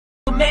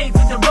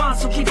on,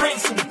 so keep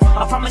racing.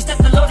 I promise that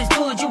the Lord is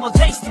good, you will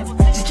taste it.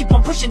 Just keep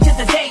on pushing to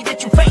the day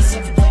that you face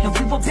it, and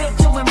we will build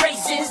to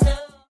embrace it.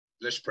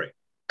 Let's pray.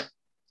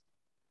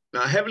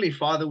 Now, Heavenly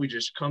Father, we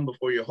just come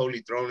before your holy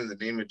throne in the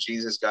name of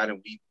Jesus, God,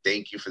 and we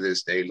thank you for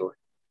this day, Lord.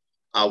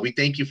 We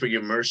thank you for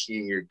your mercy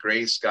and your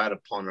grace, God,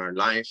 upon our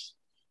life.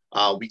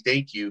 We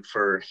thank you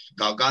for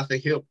Golgotha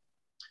Hill.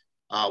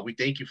 We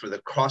thank you for the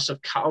cross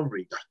of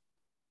Calvary,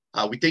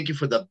 God. We thank you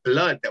for the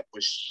blood that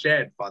was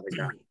shed, Father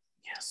God.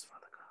 Yes,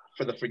 Father God.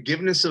 For the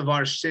forgiveness of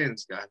our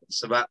sins, God.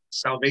 It's about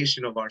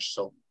salvation of our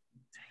soul.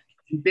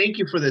 We thank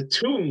you for the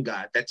tomb,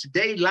 God, that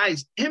today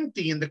lies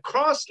empty and the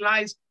cross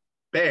lies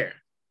bare.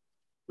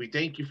 We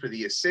thank you for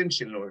the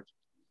ascension, Lord.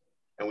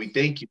 And we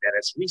thank you that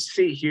as we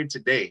sit here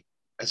today,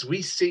 as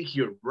we sit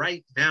here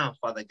right now,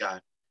 Father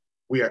God,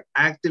 we are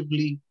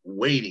actively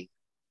waiting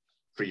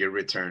for your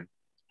return.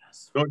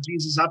 Lord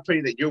Jesus, I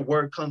pray that your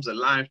word comes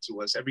alive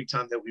to us every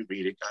time that we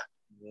read it, God.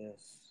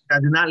 Yes.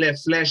 God, do not let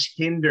flesh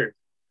hinder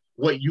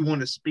what you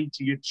want to speak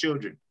to your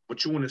children,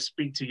 what you want to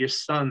speak to your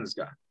sons,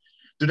 God.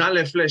 Do not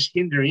let flesh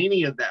hinder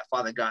any of that,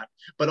 Father God.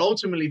 But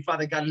ultimately,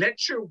 Father God,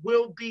 let your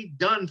will be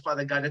done,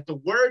 Father God, that the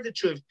word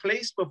that you have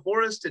placed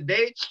before us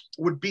today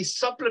would be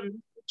supplemental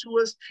to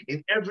us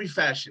in every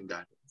fashion,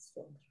 God.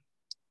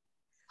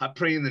 I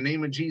pray in the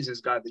name of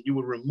Jesus, God, that you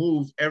would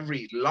remove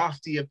every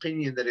lofty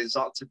opinion that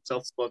exalts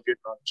itself above your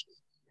knowledge.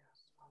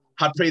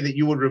 I pray that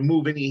you would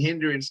remove any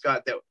hindrance,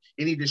 God, that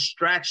any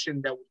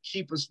distraction that would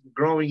keep us from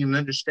growing and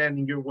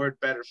understanding your word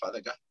better,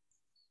 Father God.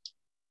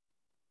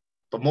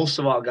 But most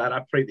of all, God,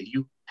 I pray that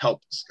you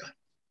help us, God.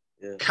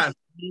 Yes. God,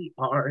 we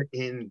are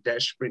in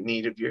desperate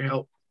need of your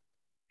help.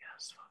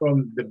 Yes.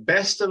 From the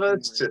best of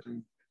us to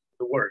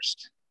the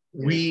worst.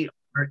 Yes. We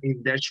are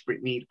in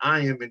desperate need. I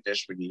am in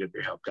desperate need of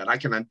your help, God. I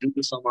cannot do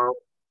this on my own.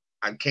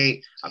 I can't.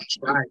 I've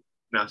tried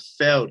and I've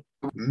failed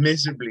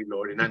miserably,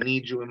 Lord, and I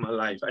need you in my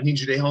life. I need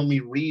you to help me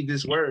read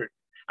this word.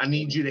 I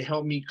need you to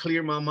help me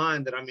clear my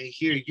mind that I may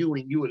hear you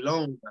and you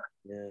alone, God.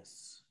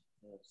 Yes.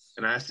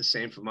 And I ask the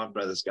same for my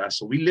brothers, God.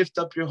 So we lift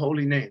up your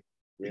holy name.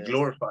 Yes. We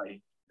glorify you.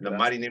 In the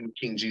mighty name of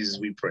King Jesus,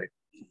 we pray.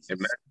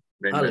 Amen.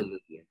 Amen.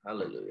 Hallelujah.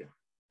 Hallelujah.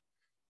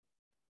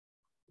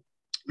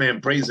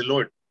 Man, praise the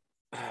Lord.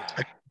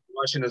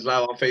 Watching us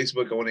live on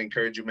Facebook, I want to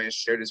encourage you, man,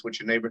 share this with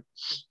your neighbor,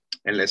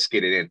 and let's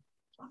get it in.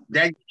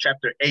 Daniel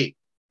chapter 8,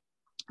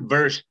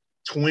 verse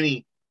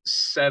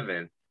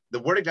 27. The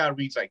word of God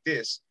reads like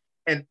this.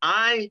 And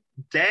I,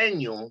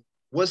 Daniel,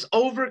 was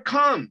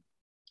overcome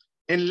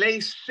and lay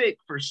sick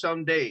for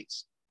some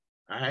days.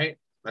 All right.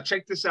 Now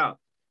check this out.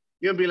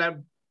 You'll be like,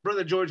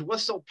 Brother George,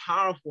 what's so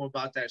powerful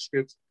about that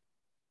scripture?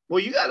 Well,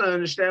 you got to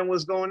understand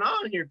what's going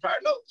on here,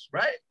 Carlos,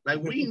 right?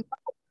 Like we know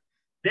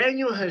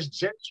Daniel has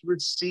just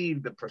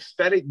received the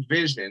prophetic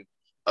vision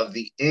of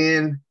the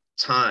end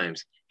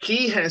times.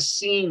 He has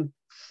seen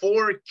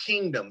 4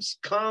 kingdoms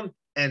come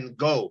and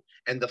go.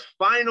 And the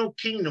final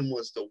kingdom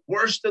was the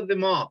worst of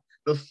them all.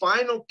 The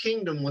final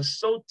kingdom was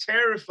so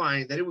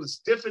terrifying that it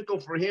was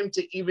difficult for him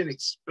to even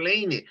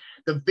explain it.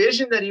 The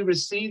vision that he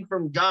received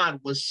from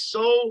God was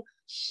so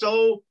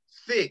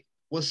thick,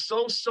 was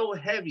so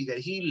heavy that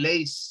he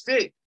lay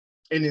sick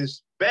in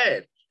his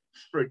bed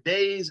for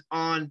days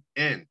on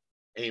end.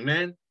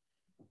 Amen.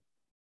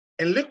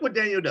 And look what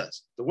Daniel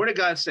does. The word of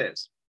God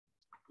says,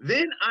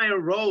 then I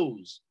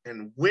arose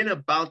and went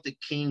about the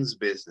king's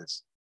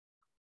business.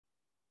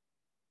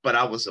 But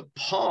I was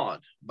appalled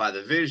by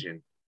the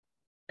vision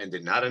and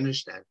did not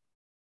understand.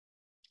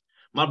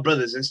 My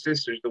brothers and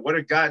sisters, the word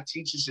of God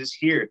teaches us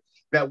here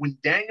that when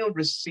Daniel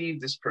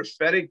received this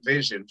prophetic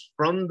vision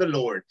from the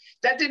Lord,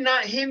 that did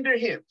not hinder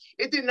him.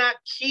 It did not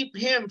keep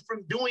him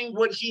from doing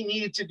what he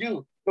needed to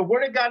do. The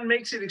word of God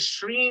makes it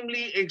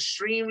extremely,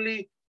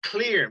 extremely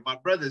clear, my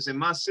brothers and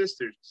my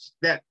sisters,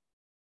 that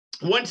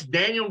once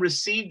Daniel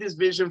received this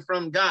vision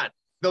from God,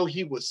 though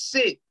he was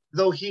sick,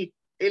 though it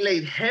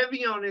laid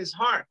heavy on his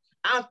heart,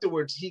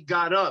 afterwards he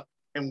got up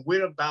and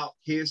went about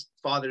his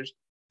father's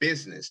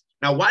business.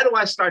 Now, why do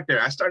I start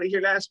there? I started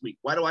here last week.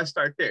 Why do I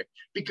start there?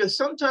 Because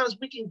sometimes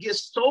we can get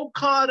so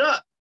caught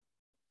up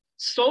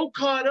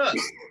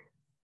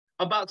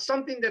about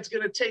something that's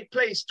going to take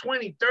place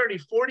 20, 30,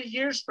 40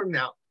 years from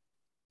now,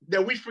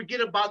 that we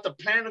forget about the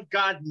plan of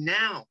God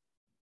now,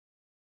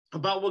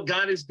 about what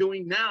God is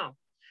doing now.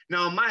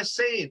 Now, am I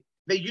saying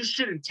that you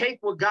shouldn't take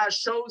what God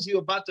shows you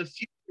about the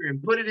future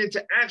and put it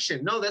into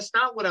action? No, that's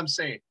not what I'm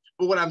saying.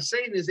 But what I'm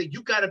saying is that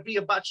you got to be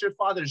about your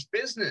father's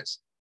business.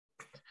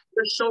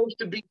 There's souls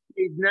to be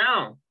saved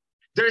now.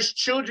 There's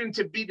children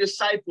to be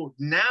discipled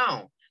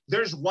now.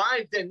 There's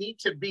wives that need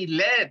to be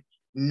led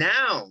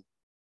now.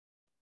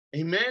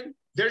 Amen.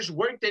 There's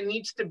work that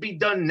needs to be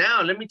done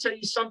now. Let me tell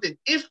you something.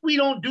 If we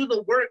don't do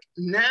the work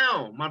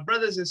now, my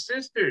brothers and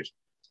sisters,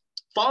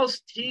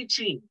 false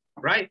teaching,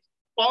 right?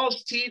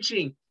 False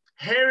teaching,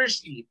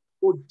 heresy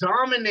will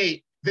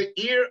dominate the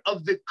ear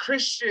of the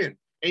Christian.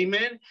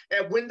 Amen.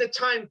 And when the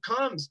time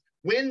comes,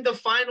 when the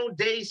final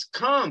days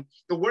come,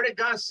 the word of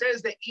God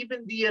says that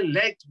even the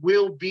elect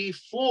will be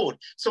fooled.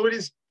 So it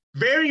is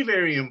very,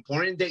 very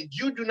important that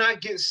you do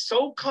not get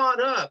so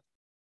caught up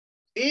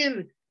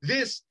in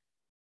this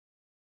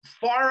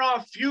far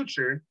off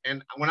future,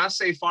 and when I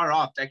say far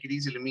off, that could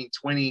easily mean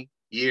 20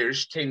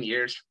 years, 10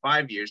 years,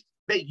 5 years,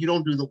 that you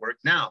don't do the work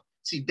now.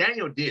 See,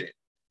 Daniel did it.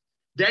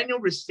 Daniel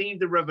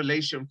received the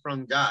revelation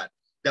from God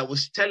that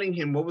was telling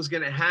him what was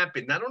going to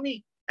happen, not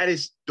only at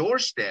his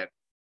doorstep,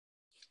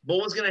 but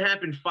what's going to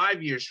happen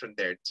 5 years from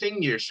there,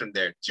 10 years from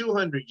there,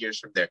 200 years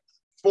from there,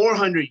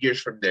 400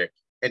 years from there.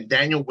 And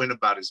Daniel went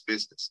about his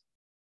business.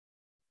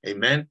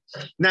 Amen.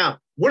 Now,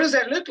 what does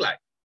that look like?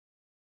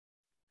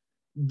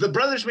 The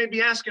brothers may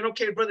be asking,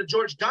 okay, Brother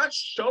George, God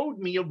showed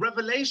me a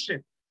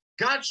revelation.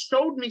 God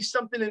showed me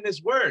something in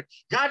his word.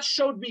 God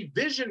showed me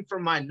vision for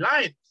my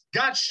life.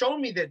 God showed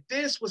me that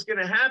this was going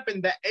to happen,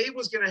 that A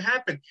was going to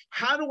happen.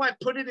 How do I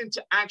put it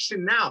into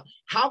action now?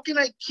 How can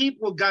I keep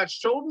what God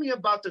showed me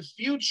about the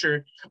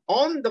future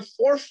on the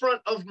forefront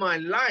of my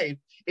life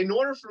in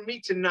order for me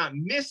to not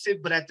miss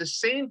it, but at the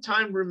same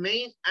time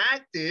remain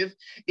active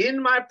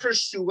in my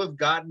pursuit of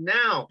God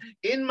now,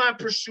 in my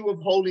pursuit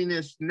of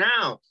holiness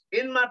now,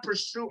 in my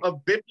pursuit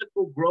of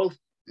biblical growth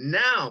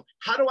now?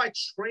 How do I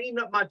train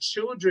up my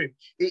children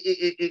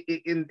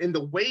in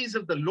the ways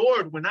of the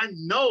Lord when I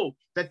know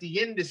that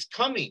the end is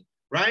coming,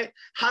 right?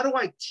 How do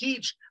I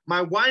teach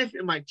my wife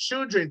and my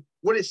children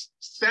what is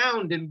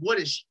sound and what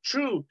is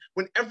true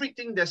when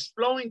everything that's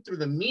flowing through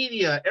the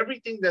media,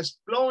 everything that's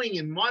flowing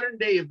in modern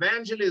day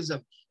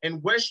evangelism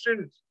and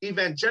Western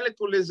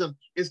evangelicalism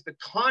is the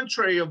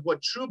contrary of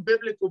what true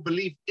biblical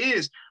belief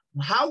is?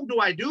 How do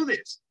I do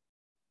this?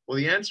 Well,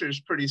 the answer is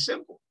pretty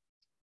simple.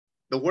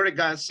 The word of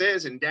God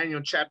says in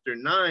Daniel chapter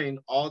 9,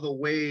 all the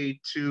way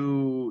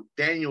to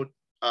Daniel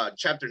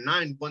chapter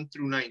 9, 1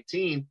 through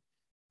 19,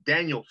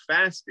 Daniel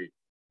fasted,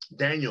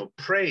 Daniel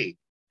prayed,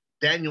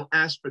 Daniel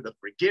asked for the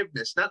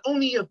forgiveness, not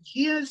only of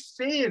his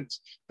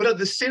sins, but of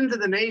the sins of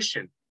the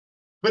nation,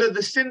 but of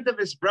the sins of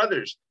his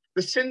brothers,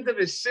 the sins of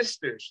his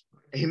sisters.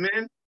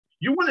 Amen.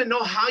 You want to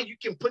know how you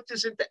can put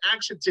this into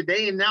action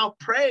today and now?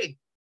 Pray,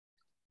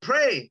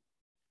 pray,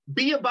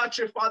 be about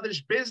your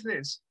Father's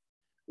business.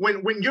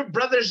 When your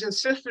brothers and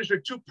sisters are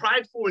too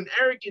prideful and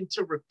arrogant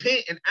to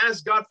repent and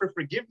ask God for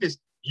forgiveness,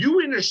 you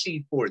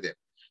intercede for them.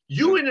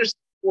 You intercede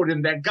for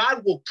them that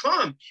God will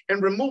come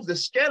and remove the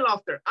scale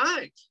off their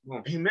eyes.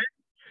 Amen.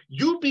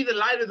 You be the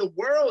light of the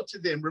world to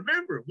them.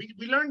 Remember,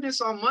 we learned this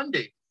on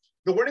Monday.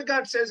 The word of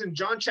God says in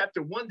John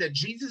chapter 1 that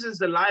Jesus is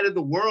the light of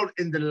the world,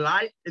 and the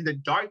light and the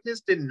darkness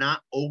did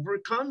not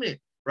overcome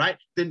it, right?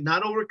 Did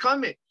not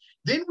overcome it.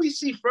 Then we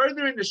see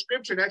further in the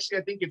scripture, and actually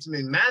I think it's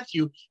in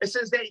Matthew, it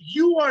says that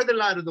you are the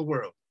light of the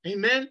world.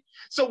 Amen.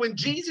 So when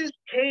Jesus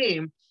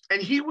came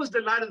and he was the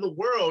light of the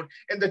world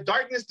and the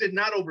darkness did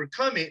not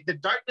overcome it, the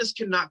darkness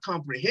cannot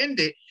comprehend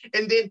it.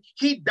 And then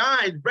he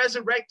died,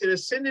 resurrected,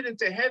 ascended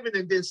into heaven,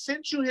 and then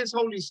sent you his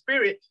Holy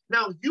Spirit.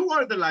 Now you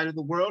are the light of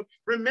the world.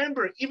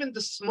 Remember, even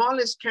the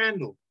smallest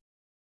candle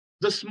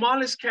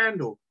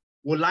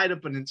will light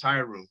up an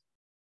entire room.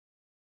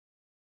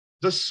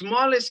 The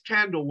smallest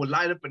candle will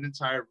light up an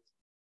entire room.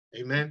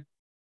 Amen.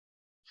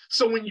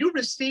 So when you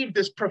receive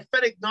this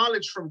prophetic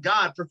knowledge from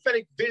God,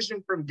 prophetic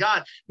vision from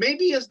God,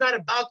 maybe it's not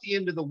about the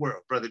end of the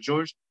world, Brother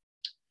George.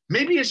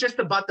 Maybe it's just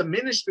about the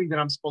ministry that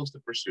I'm supposed to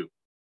pursue.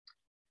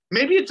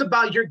 Maybe it's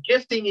about your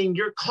gifting and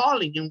your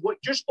calling and what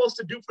you're supposed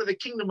to do for the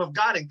kingdom of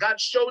God. And God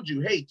showed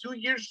you, hey, 2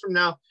 years from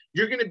now,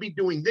 you're going to be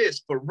doing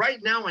this. But right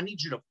now, I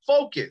need you to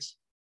focus.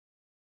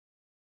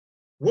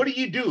 What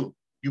do?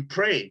 You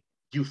pray,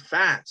 you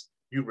fast,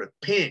 you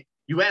repent,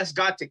 you ask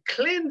God to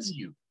cleanse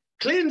you.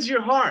 Cleanse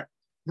your heart.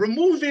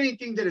 Remove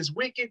anything that is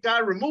wicked,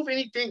 God. Remove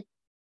anything.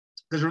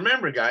 Because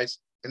remember, guys,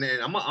 and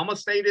then I'm going to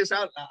say this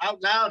out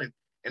loud,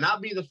 and I'll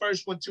be the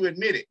first one to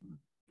admit it.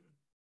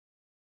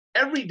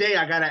 Every day,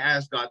 I got to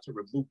ask God to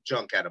remove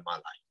junk out of my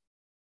life.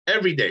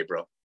 Every day,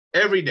 bro.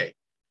 Every day.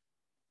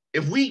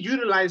 If we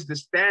utilize the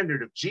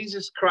standard of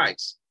Jesus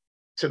Christ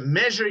to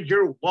measure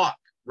your walk,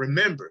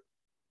 remember,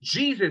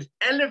 Jesus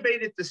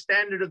elevated the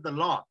standard of the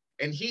law.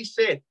 And he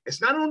said,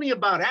 it's not only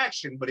about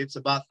action, but it's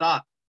about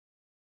thought.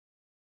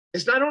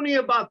 It's not only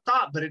about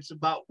thought, but it's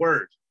about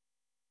word.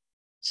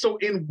 So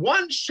in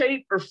one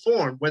shape or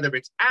form, whether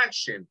it's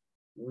action,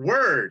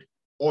 word,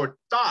 or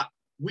thought,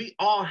 we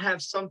all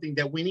have something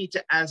that we need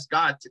to ask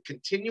God to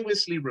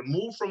continuously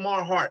remove from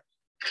our heart.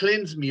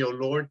 Cleanse me, O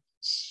Lord.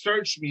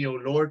 Search me, O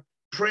Lord.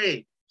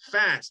 Pray,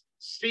 fast,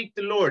 seek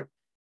the Lord,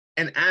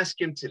 and ask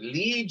him to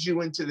lead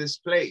you into this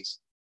place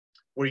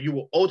where you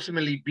will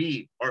ultimately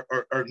be or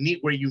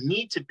where you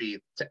need to be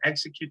to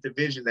execute the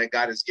vision that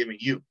God has given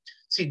you.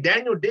 See,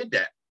 Daniel did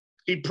that.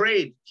 He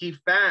prayed, he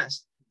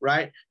fasted,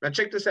 right? Now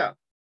check this out.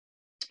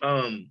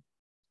 I'm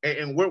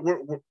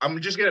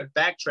just going to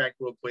backtrack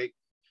real quick.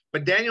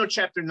 But Daniel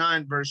chapter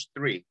 9, verse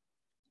 3,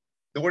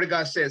 the word of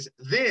God says,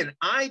 then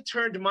I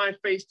turned my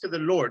face to the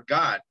Lord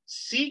God,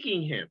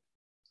 seeking him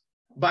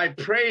by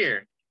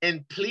prayer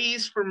and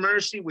pleas for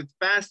mercy with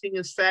fasting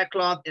and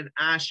sackcloth and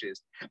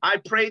ashes. I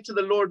prayed to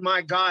the Lord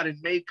my God and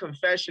made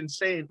confession,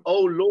 saying, O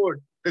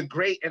Lord, the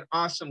great and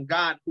awesome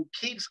God who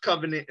keeps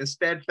covenant and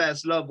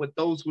steadfast love with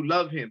those who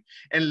love him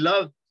and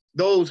love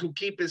those who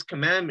keep his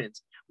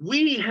commandments.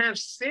 We have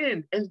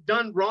sinned and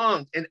done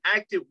wrong and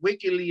acted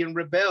wickedly and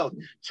rebelled,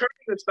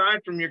 turning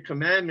aside from your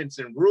commandments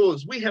and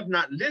rules. We have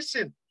not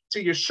listened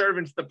to your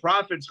servants, the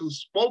prophets, who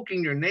spoke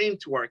in your name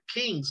to our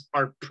kings,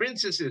 our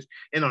princesses,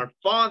 and our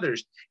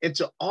fathers, and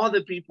to all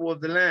the people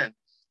of the land.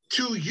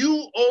 To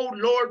you, O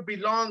Lord,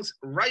 belongs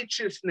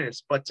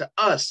righteousness, but to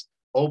us,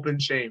 open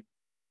shame.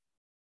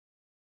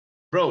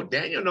 Bro,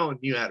 Daniel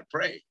knew how to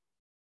pray.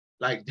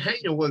 Like,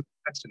 Daniel was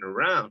messing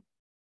around.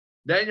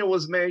 Daniel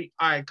was made,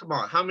 all right, come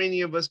on. How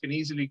many of us can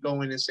easily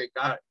go in and say,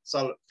 God,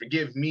 so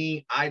forgive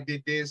me. I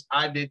did this,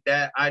 I did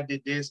that, I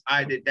did this,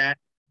 I did that.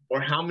 Or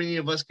how many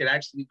of us could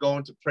actually go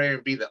into prayer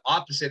and be the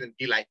opposite and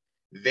be like,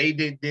 they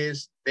did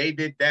this, they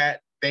did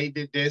that, they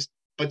did this.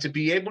 But to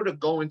be able to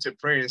go into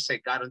prayer and say,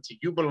 God, unto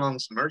you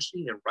belongs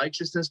mercy and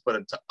righteousness, but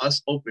unto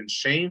us open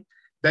shame.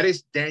 That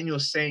is Daniel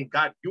saying,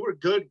 God, you are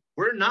good.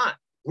 We're not.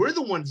 We're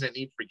the ones that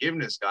need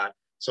forgiveness, God.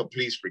 So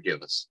please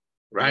forgive us,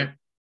 right?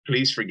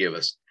 Please forgive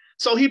us.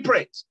 So he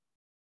prays.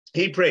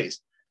 He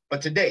prays.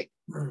 But today,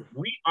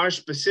 we are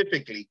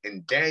specifically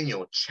in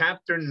Daniel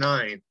chapter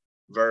 9,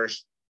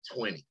 verse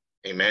 20.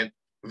 Amen.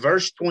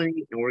 Verse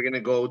 20, and we're going to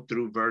go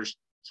through verse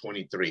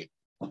 23.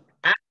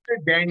 After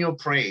Daniel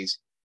prays,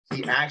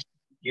 he actually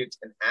gets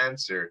an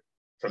answer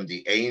from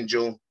the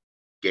angel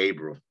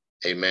Gabriel.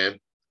 Amen.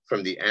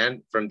 From the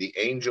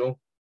angel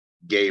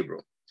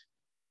Gabriel.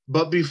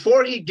 But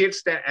before he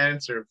gets that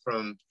answer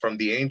from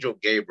the angel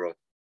Gabriel,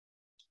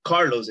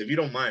 Carlos, if you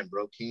don't mind,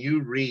 bro, can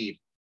you read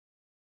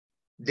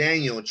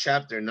Daniel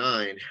chapter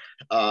 9,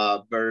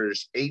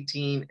 verse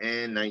 18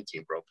 and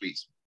 19, bro,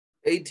 please?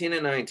 18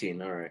 and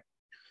 19. All right.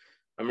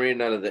 I'm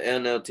reading out of the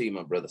NLT,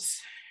 my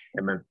brothers.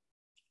 Amen.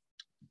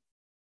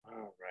 All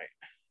right.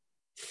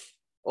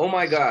 Oh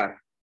my God.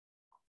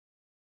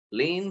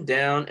 Lean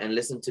down and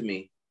listen to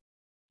me.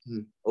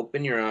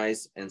 Open your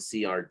eyes and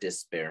see our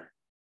despair.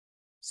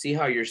 See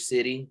how your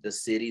city, the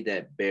city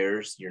that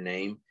bears your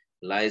name,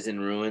 lies in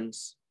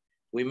ruins.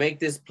 We make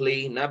this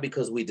plea not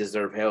because we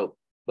deserve help,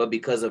 but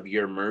because of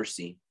your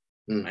mercy.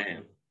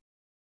 Man.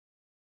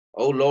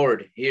 Oh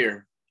Lord,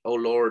 hear. Oh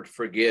Lord,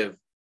 forgive.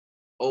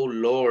 Oh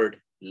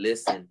Lord,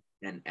 listen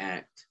and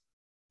act.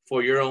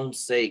 For your own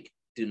sake,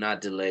 do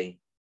not delay.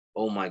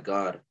 Oh my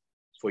God,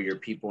 for your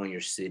people and your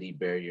city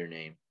bear your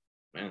name.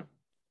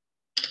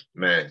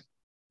 Man,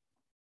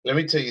 let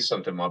me tell you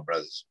something, my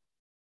brothers.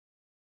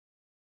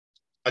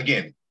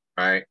 Again,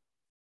 all right,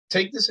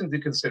 take this into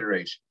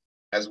consideration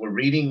as we're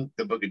reading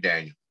the book of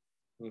Daniel.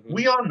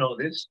 We all know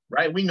this,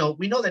 right? We know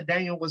that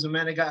Daniel was a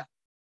man of God.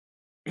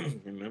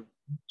 Amen.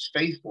 He's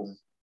faithful,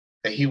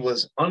 that he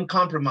was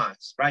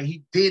uncompromised, right?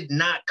 He did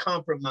not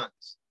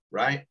compromise,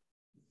 right?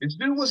 This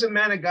dude was a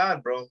man of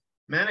God, bro.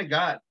 Man of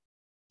God.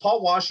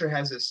 Paul Washer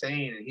has a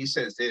saying, and he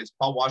says this.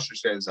 Paul Washer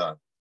says,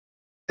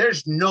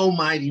 there's no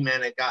mighty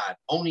man of God,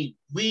 only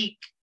weak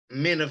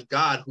men of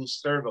God who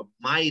serve a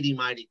mighty,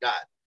 mighty God.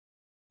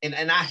 And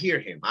I hear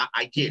him.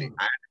 I get it.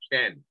 I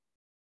understand.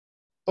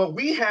 But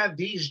we have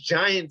these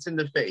giants in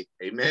the faith.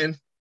 Amen.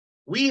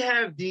 We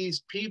have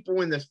these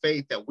people in the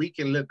faith that we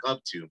can look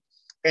up to.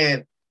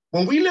 And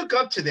when we look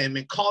up to them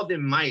and call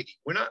them mighty,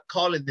 we're not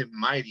calling them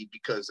mighty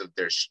because of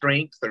their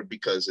strength or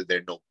because of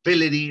their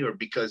nobility or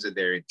because of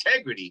their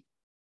integrity,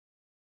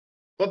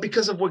 but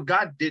because of what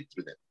God did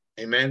through them.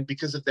 Amen.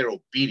 Because of their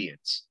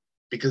obedience,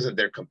 because of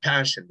their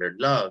compassion, their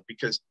love,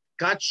 because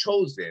God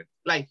chose them.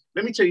 Like,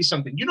 let me tell you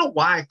something. You know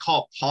why I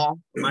call Paul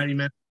a mighty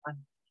man?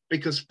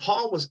 Because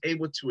Paul was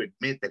able to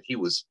admit that he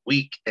was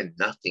weak and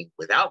nothing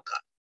without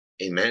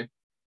God. Amen.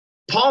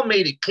 Paul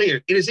made it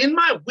clear. It is in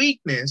my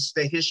weakness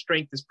that his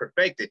strength is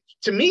perfected.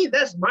 To me,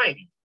 that's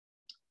mighty,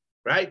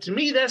 right? To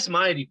me, that's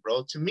mighty,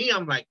 bro. To me,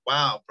 I'm like,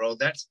 wow, bro,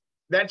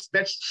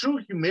 that's true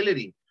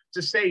humility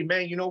to say,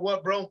 man, you know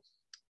what, bro?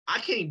 I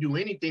can't do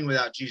anything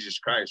without Jesus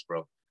Christ,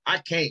 bro. I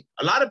can't.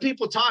 A lot of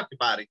people talk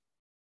about it.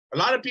 A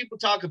lot of people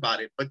talk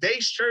about it, but they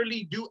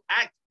surely do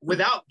act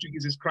without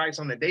Jesus Christ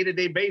on a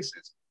day-to-day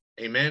basis.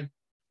 Amen.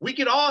 We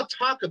can all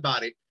talk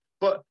about it,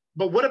 but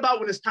what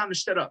about when it's time to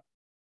shut up?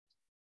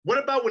 What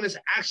about when it's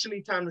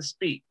actually time to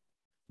speak?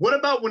 What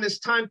about when it's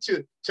time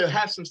to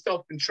have some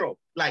self-control?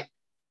 Like,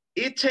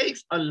 it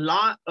takes a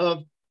lot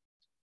of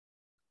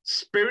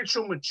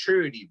spiritual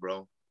maturity,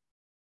 bro,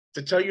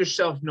 to tell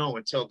yourself no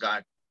and tell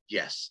God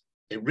yes.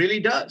 It really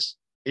does.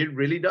 It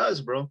really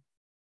does, bro.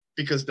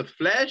 Because the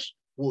flesh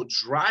will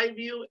drive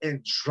you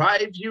and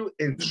drive you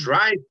and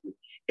drive you.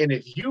 And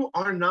if you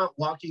are not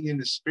walking in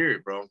the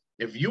spirit, bro,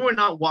 if you are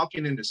not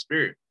walking in the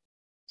spirit,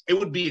 it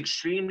would be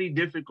extremely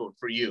difficult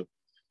for you,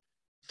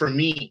 for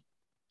me,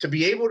 to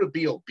be able to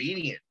be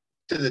obedient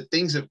to the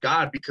things of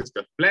God, because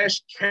the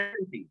flesh can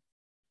be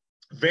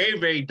very,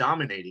 very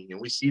dominating. And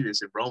we see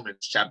this in Romans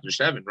chapter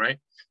 7, right?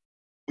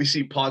 We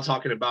see Paul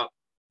talking about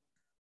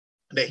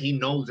that he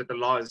knows that the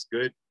law is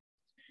good.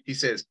 He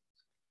says,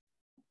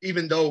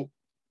 even though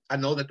I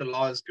know that the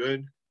law is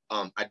good,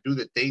 I do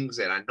the things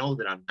that I know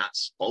that I'm not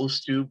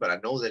supposed to, but I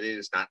know that it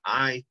is not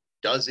I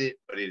does it,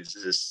 but it is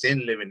a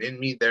sin living in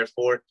me.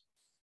 Therefore,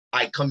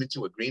 I come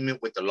into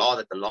agreement with the law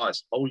that the law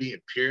is holy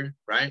and pure,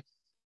 right?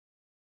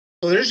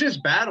 So there's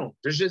just battle.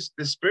 There's just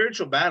the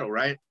spiritual battle,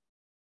 right?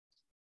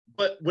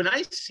 But when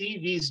I see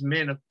these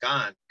men of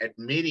God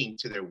admitting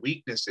to their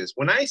weaknesses,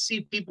 when I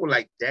see people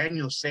like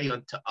Daniel say,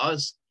 unto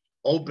us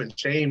open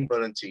shame,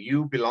 but unto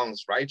you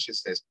belongs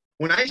righteousness.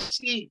 When I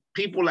see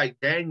people like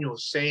Daniel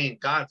saying,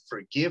 God,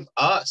 forgive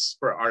us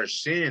for our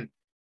sin,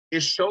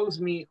 it shows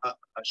me a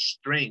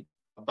strength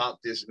about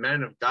this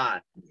man of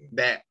God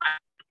that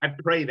I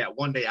pray that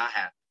one day I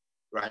have,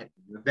 right?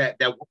 That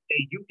one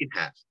day you can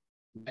have.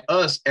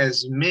 Us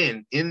as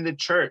men in the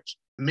church,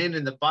 men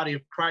in the body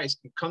of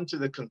Christ, can come to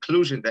the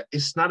conclusion that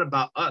it's not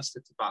about us,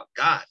 it's about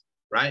God,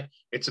 right?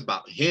 It's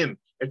about him.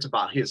 It's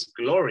about his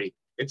glory.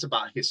 It's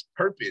about his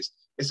purpose.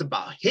 It's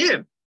about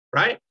him,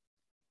 right?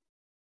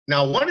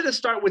 Now, I wanted to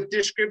start with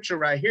this scripture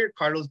right here,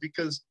 Carlos,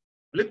 because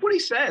look what he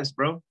says,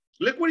 bro.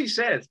 Look what he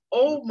says.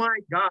 Oh my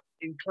God,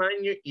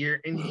 incline your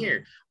ear and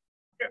hear,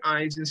 your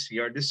eyes and see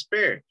our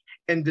despair,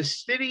 and the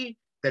city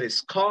that is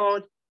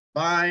called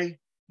by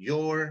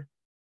your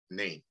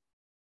name.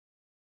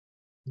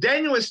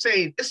 Daniel is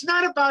saying, it's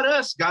not about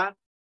us, God.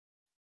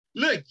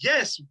 Look,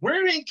 yes,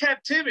 we're in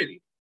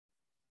captivity.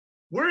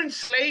 We're in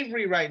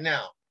slavery right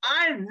now.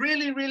 I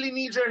really, really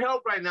need your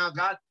help right now,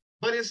 God.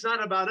 But it's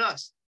not about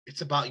us.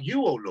 It's about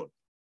you, oh Lord.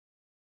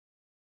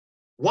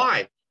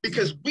 Why?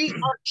 Because we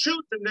are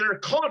children that are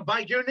called by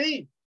your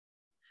name.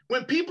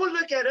 When people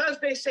look at us,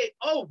 they say,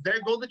 oh, there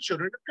go the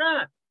children of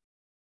God.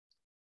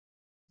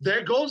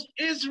 There goes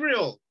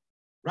Israel,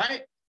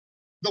 right?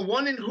 The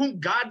one in whom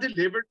God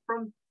delivered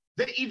from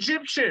the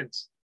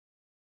Egyptians,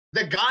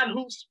 the God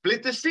who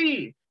split the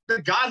sea,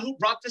 the God who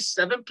brought the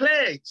 7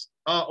 plagues,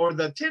 or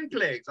the 10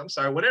 plagues. I'm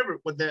sorry,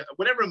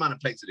 whatever amount of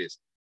plagues it is.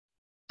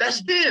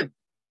 That's them,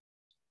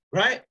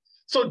 right?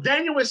 So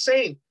Daniel is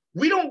saying,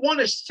 we don't want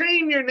to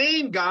shame your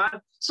name, God.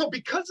 So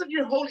because of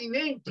your holy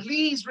name,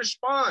 please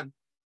respond.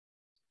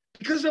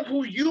 Because of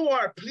who you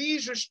are,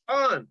 please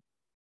respond.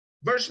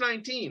 Verse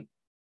 19,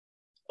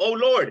 oh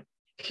Lord,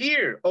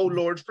 hear, oh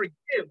Lord,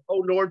 forgive, oh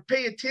Lord,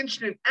 pay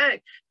attention and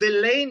act.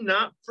 Delay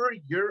not for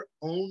your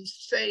own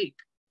sake.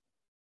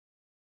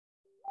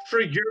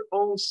 For your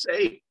own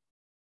sake.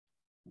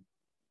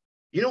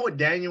 You know what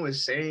Daniel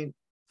is saying?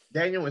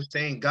 Daniel is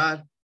saying,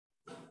 God,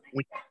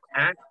 when you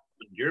act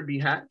on your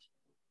behalf,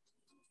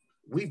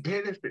 we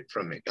benefit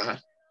from it, God.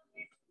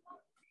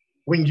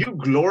 When you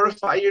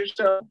glorify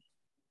yourself,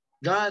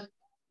 God,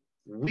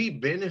 we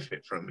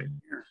benefit from it.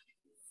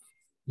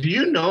 Do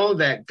you know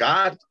that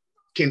God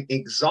can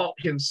exalt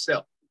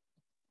himself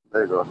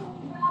There you go.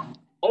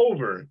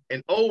 over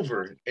and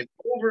over and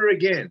over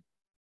again,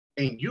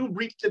 and you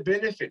reap the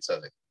benefits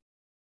of it?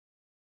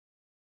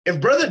 If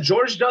Brother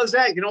George does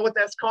that, you know what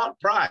that's called?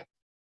 Pride.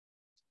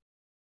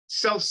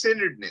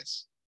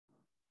 Self-centeredness.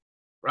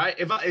 Right?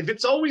 If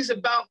it's always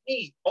about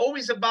me,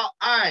 always about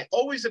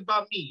always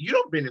about me, you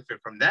don't benefit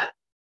from that.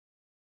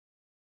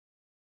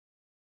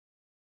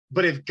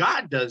 But if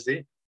God does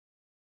it,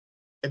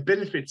 it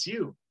benefits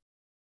you.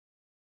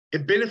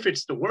 It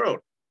benefits the world.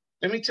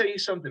 Let me tell you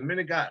something, men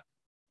of God.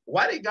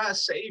 Why did God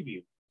save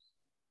you?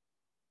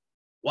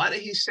 Why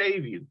did he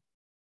save you?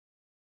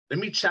 Let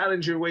me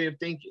challenge your way of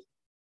thinking.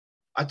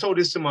 I told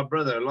this to my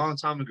brother a long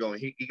time ago,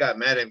 and he got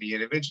mad at me,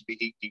 and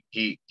eventually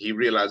he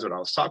realized what I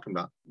was talking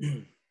about.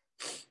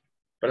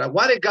 But like,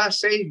 why did God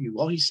save you?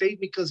 Well, he saved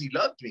me because he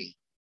loved me.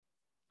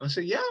 I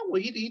said, yeah,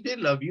 well, he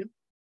did love you.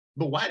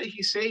 But why did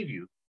he save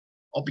you?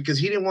 Oh, because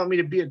he didn't want me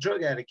to be a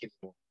drug addict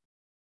anymore.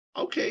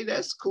 Okay,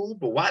 that's cool.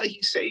 But why did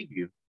he save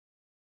you?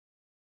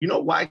 You know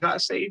why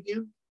God saved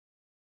you?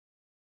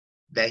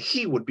 That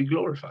he would be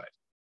glorified.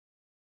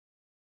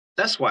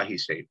 That's why he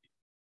saved you.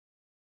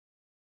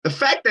 The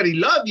fact that he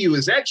loved you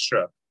is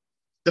extra.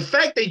 The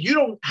fact that you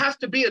don't have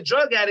to be a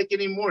drug addict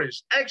anymore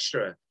is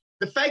extra.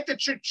 The fact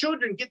that your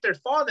children get their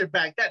father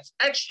back, that's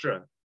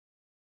extra.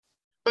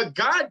 But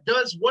God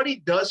does what he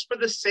does for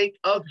the sake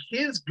of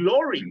his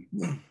glory.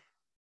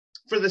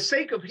 For the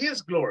sake of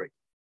his glory.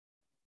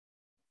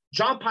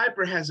 John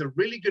Piper has a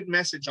really good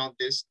message on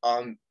this.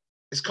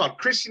 It's called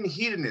Christian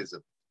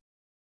Hedonism.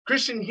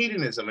 Christian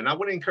Hedonism, and I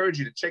would encourage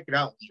you to check it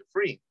out when you're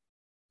free.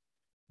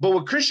 But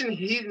what Christian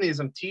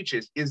Hedonism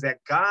teaches is that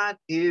God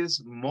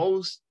is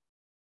most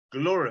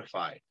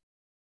glorified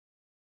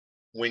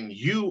when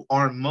you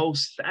are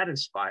most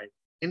satisfied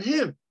in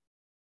him.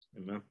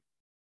 Amen.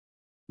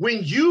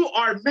 When you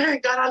are, man,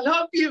 God, I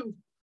love you.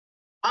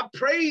 I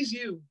praise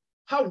you.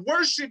 I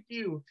worship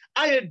you.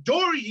 I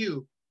adore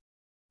you.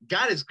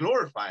 God is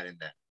glorified in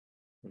that.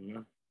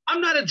 Amen.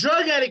 I'm not a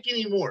drug addict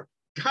anymore.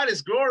 God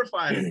is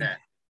glorified in that.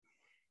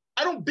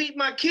 I don't beat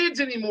my kids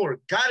anymore.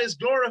 God is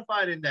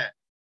glorified in that.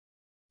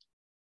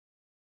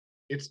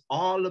 It's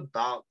all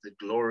about the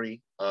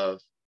glory of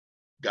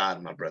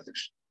God, my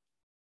brothers.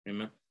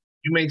 Amen.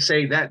 You may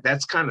say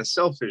that's kind of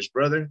selfish,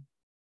 brother.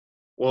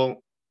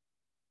 Well,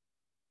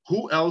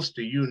 who else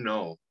do you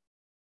know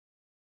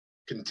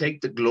can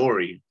take the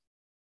glory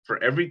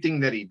for everything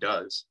that he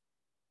does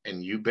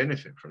and you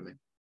benefit from it?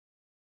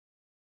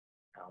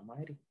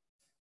 Almighty.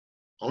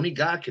 Only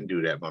God can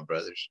do that, my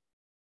brothers.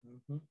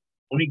 Mm-hmm.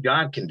 Only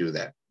God can do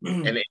that.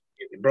 And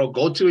bro,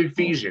 go to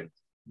Ephesians.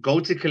 Go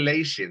to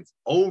Galatians.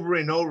 Over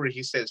and over,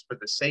 he says, for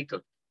the sake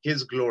of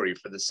his glory,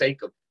 for the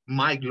sake of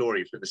my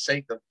glory, for the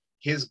sake of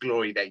his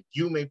glory, that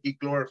you may be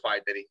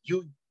glorified, that in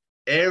you,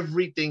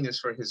 everything is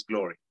for his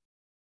glory.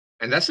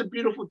 And that's a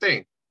beautiful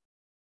thing.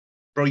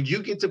 Bro,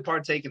 you get to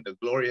partake in the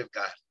glory of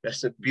God.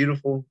 That's a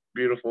beautiful,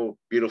 beautiful,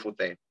 beautiful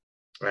thing.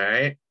 All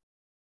right.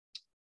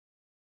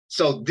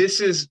 So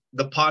this is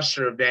the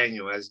posture of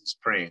Daniel as he's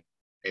praying.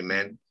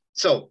 Amen.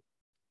 So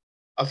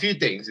a few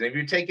things. And if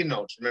you're taking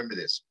notes, remember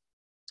this.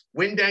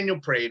 When Daniel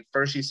prayed,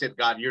 first he said,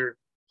 God, you're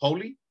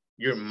holy,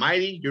 you're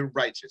mighty, you're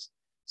righteous.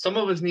 Some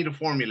of us need a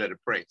formula to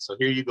pray. So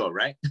here you go,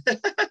 right?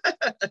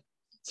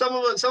 Some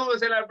of us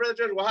say, like, Brother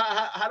George, well,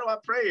 how do I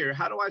pray? Or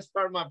how do I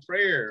start my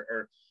prayer?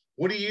 Or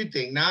what do you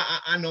think? Now,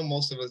 I know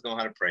most of us know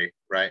how to pray,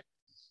 right?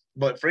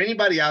 But for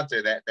anybody out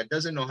there that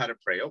doesn't know how to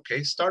pray,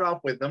 okay, start off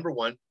with number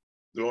one,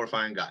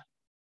 glorifying God.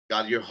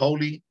 God, you're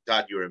holy.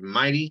 God, you're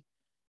mighty.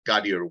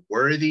 God, you're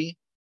worthy.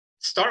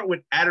 Start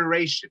with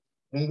adoration.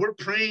 When we're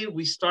praying,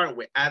 we start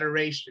with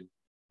adoration,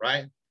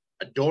 right?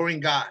 Adoring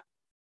God.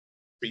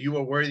 For you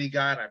are worthy,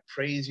 God. I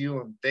praise you.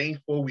 I'm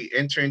thankful. We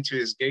enter into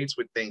his gates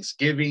with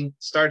thanksgiving.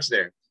 Starts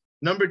there.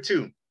 Number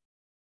two,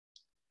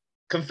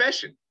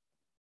 confession.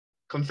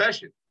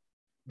 Confession.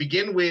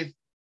 Begin with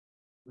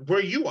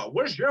where you are.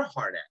 Where's your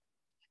heart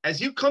at?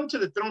 As you come to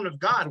the throne of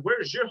God,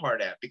 where's your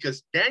heart at?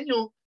 Because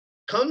Daniel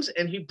comes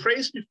and he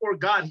prays before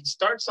God. He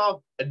starts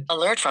off.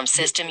 Alert from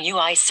system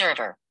UI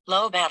server.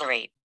 Low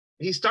battery.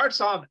 He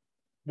starts off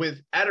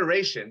with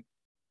adoration,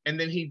 and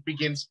then he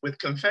begins with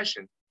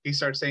confession. He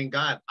starts saying,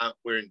 God,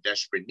 we're in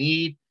desperate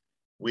need.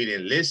 We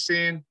didn't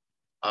listen.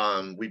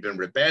 We've been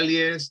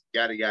rebellious,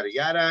 yada, yada,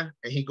 yada.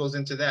 And he goes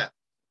into that.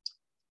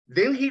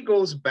 Then he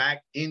goes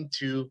back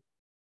into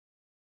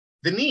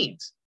the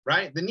needs,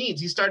 right? The needs.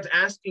 He starts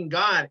asking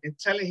God and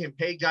telling him,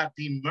 hey, God,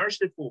 be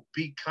merciful,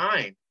 be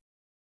kind,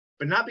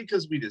 but not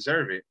because we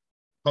deserve it,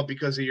 but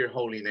because of your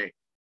holy name,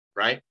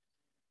 right?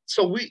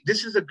 So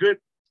this is a good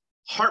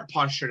heart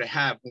posture to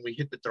have when we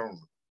hit the throne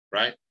room,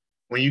 right?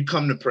 When you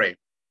come to pray.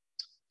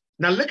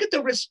 Now look at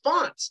the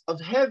response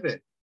of heaven.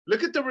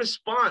 Look at the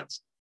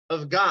response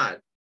of God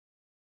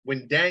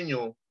when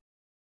Daniel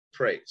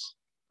prays,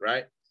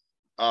 right?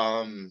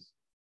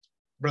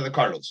 Brother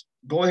Carlos,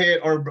 go ahead,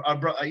 or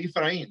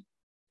Ephraim,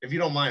 if you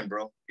don't mind,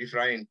 bro.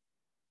 Ephraim,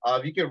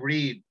 if you could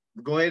read,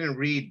 go ahead and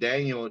read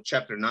Daniel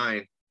chapter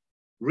 9.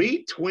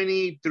 Read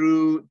 20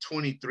 through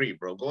 23,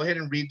 bro. Go ahead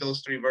and read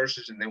those 3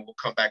 verses, and then we'll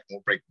come back and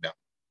we'll break them down.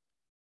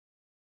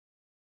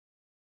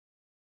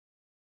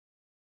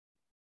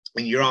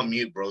 And you're on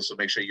mute, bro, so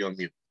make sure you're on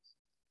mute.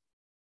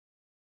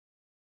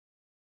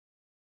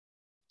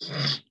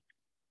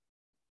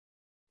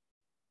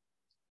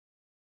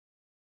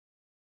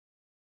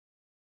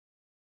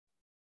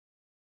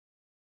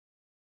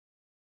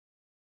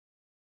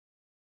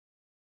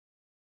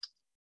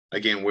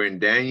 Again, we're in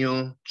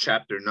Daniel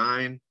chapter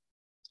 9,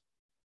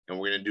 and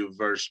we're going to do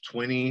verse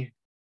 20,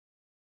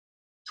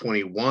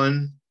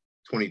 21,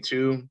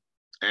 22,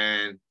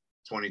 and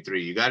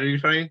 23. You got it,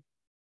 Ephraim?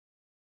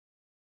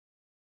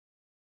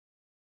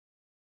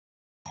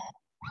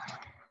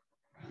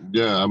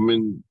 Yeah, I'm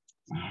in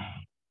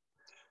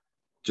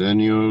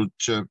Daniel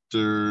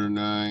chapter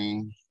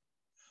 9.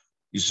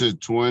 You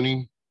said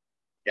 20?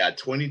 Yeah,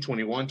 20,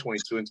 21,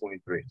 22, and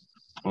 23.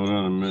 Hold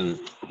on a minute.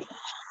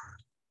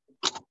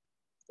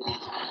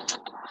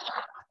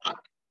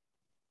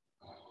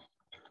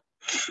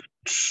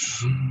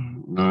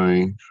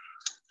 Nine,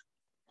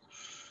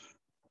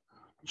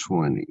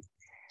 20,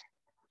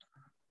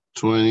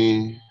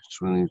 20,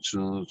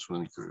 22,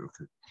 23.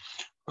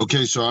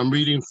 Okay, so I'm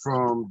reading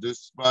from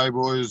this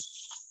Bible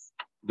is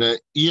the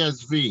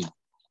ESV.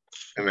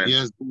 Amen.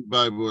 ESV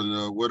Bible, and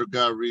the Word of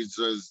God reads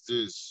as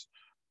this.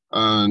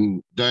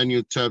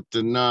 Daniel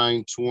chapter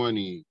 9,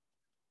 20.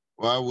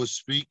 While I was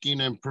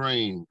speaking and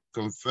praying,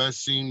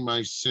 confessing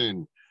my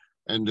sin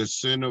and the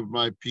sin of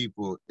my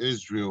people,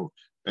 Israel,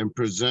 and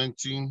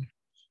presenting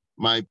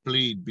my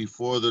plea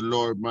before the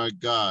Lord my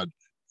God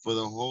for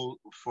the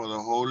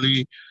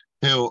holy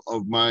hill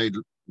of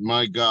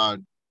my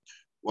God.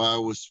 While I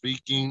was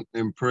speaking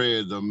in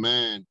prayer, the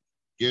man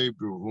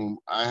Gabriel, whom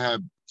I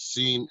had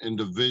seen in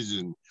the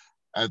vision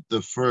at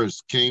the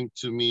first, came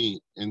to me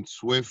in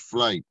swift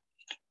flight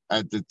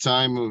at the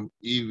time of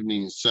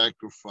evening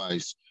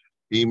sacrifice.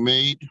 He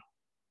made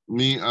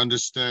me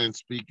understand,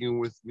 speaking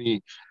with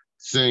me,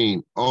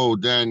 saying, "Oh,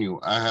 Daniel,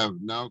 I have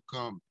now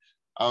come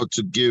out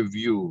to give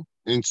you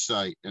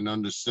insight and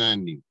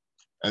understanding.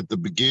 At the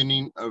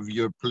beginning of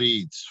your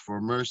pleas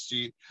for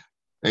mercy,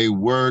 a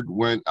word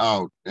went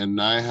out,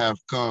 and I have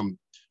come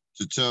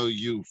to tell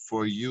you,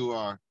 for you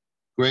are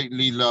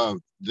greatly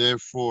loved.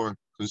 Therefore,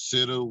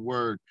 consider the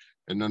word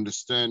and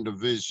understand the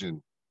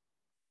vision."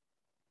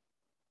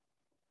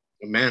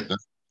 Amen.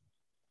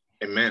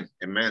 Amen.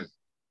 Amen.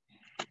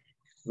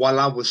 While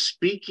I was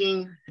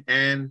speaking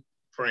and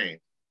praying,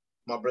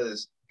 my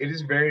brothers, it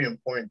is very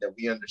important that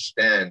we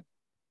understand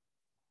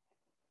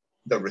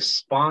the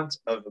response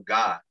of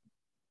God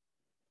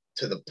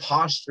to the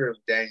posture of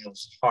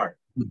Daniel's heart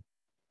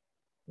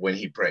when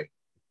he prayed,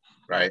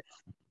 right?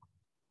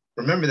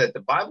 Remember that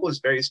the Bible is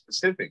very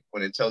specific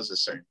when it tells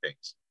us certain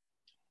things.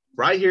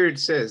 Right here, it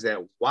says that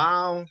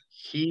while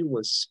he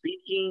was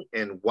speaking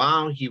and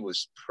while he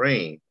was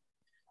praying,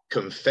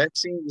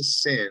 confessing the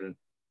sin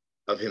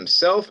of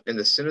himself and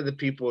the sin of the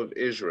people of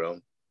Israel,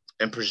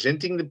 and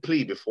presenting the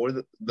plea before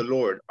the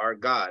Lord our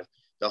God,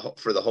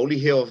 for the holy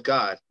hill of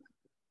God,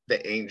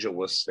 the angel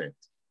was sent.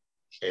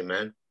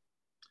 Amen.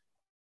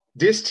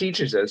 This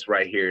teaches us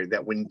right here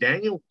that when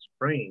Daniel was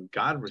praying,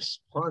 God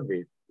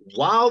responded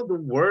while the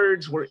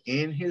words were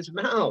in his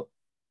mouth.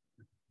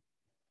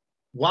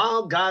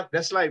 While God,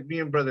 that's like me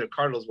and Brother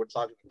Carlos were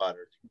talking about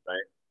it,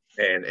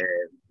 right? And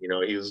you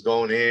know, he was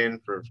going in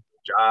for a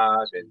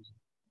job and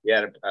he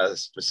had a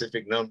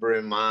specific number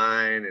in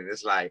mind. And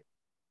it's like,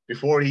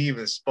 before he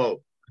even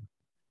spoke,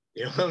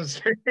 you know what I'm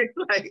saying?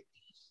 Like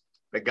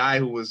the guy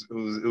who was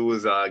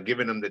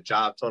giving him the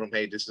job told him,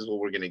 hey, this is what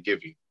we're going to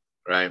give you,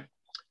 right?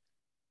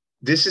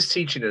 This is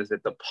teaching us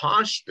that the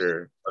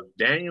posture of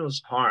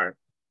Daniel's heart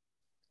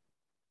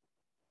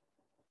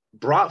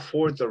brought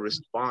forth a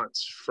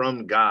response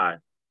from God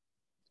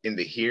in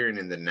the here and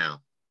in the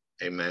now.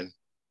 Amen.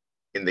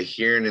 In the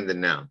here and in the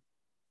now.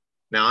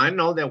 Now, I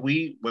know that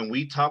when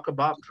we talk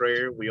about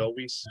prayer, we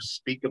always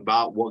speak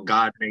about what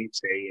God may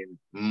say. And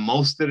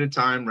most of the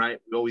time, right,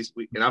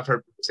 and I've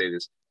heard people say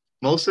this,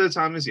 most of the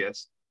time is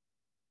yes.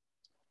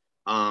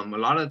 A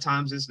lot of the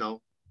times it's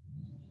no.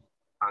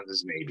 Sometimes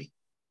it's maybe.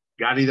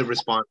 God either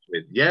responds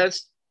with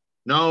yes,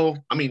 no,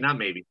 not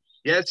maybe,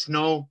 yes,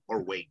 no,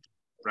 or wait,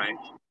 right?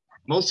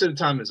 Most of the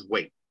time is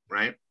wait,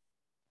 right?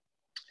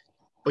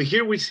 But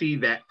here we see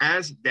that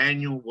as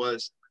Daniel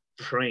was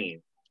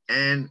praying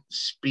and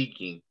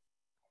speaking,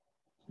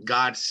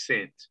 God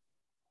sent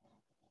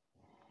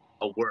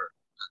a word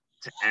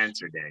to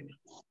answer Daniel.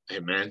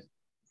 Amen.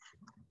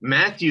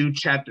 Matthew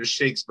chapter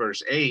 6,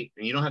 verse 8,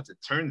 and you don't have to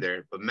turn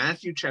there, but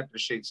Matthew chapter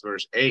 6,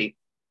 verse 8,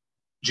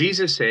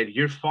 Jesus said,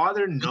 your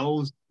Father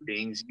knows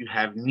things you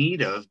have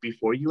need of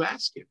before you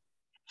ask him.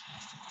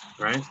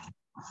 Right?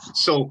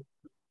 So,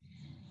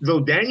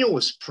 though Daniel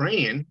was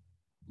praying,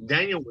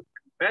 Daniel was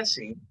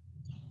confessing,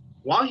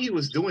 while he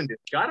was doing this,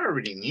 God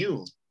already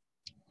knew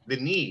the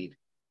need.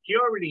 He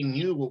already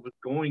knew what was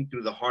going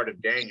through the heart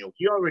of Daniel.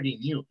 He already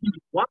knew.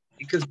 Why?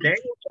 Because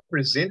Daniel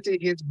presented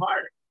his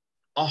heart,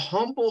 a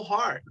humble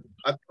heart,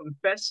 a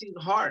confessing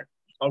heart,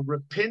 a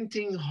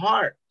repenting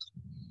heart.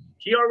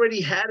 He already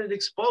had it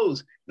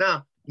exposed.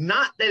 Now,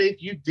 not that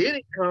if you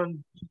didn't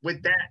come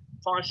with that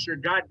posture,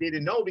 God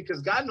didn't know, because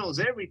God knows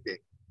everything.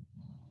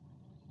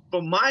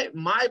 But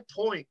my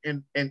point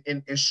in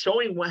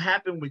showing what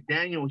happened with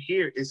Daniel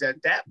here is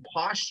that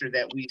posture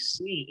that we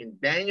see in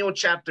Daniel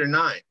chapter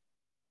 9,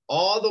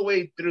 all the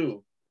way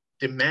through,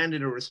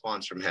 demanded a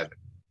response from heaven.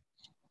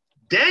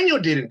 Daniel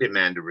didn't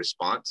demand a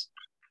response,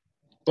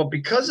 but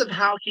because of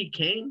how he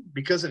came,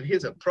 because of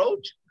his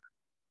approach,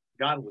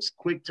 God was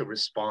quick to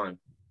respond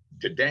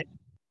to Daniel.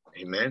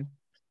 Amen.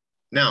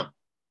 Now,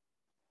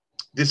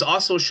 this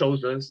also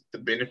shows us the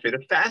benefit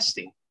of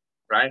fasting,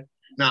 right?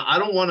 Now, I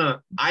don't want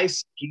to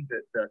see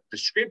the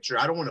scripture.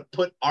 I don't want to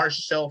put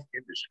ourselves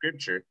in the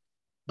scripture,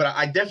 but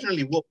I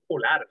definitely will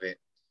pull out of it.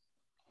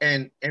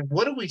 And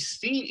what do we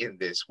see in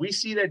this? We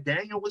see that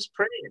Daniel was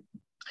praying.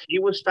 He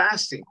was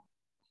fasting.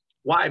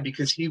 Why?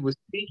 Because he was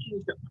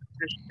seeking to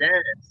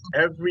understand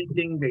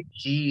everything that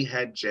he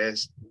had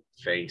just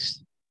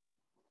faced.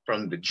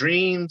 From the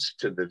dreams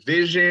to the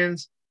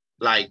visions,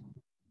 like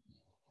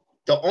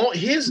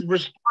his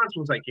response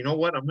was like, you know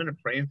what? I'm going to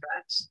pray and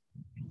fast.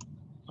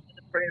 I'm going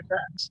to pray and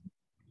fast.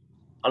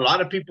 A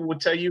lot of people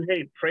would tell you,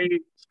 hey, pray,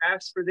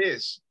 fast for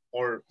this,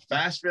 or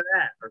fast for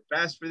that, or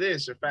fast for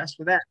this, or fast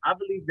for that. I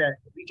believe that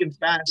we can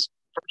fast,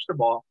 first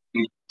of all,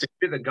 to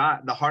hear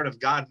the heart of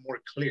God more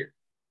clear,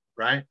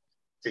 right?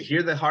 To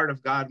hear the heart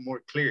of God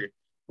more clear.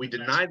 We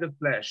deny the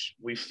flesh,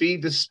 we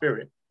feed the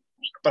spirit.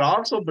 But I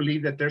also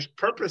believe that there's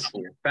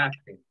purposeful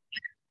fasting,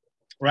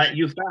 right?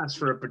 You fast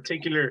for a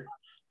particular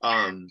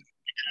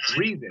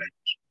reason,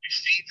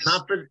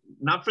 not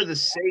for the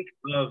sake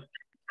of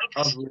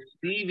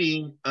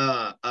receiving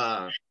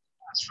a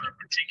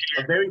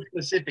very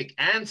specific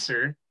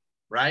answer,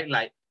 right?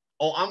 Like,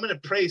 oh, I'm going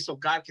to pray so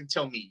God can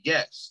tell me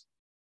yes.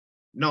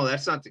 No,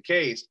 that's not the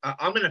case.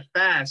 I'm going to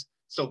fast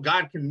so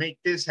God can make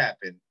this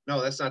happen. No,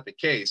 that's not the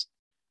case.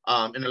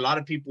 And a lot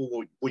of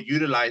people will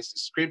utilize the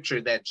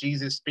scripture that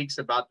Jesus speaks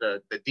about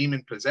the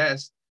demon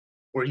possessed,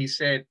 where he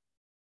said,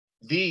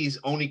 these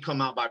only come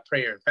out by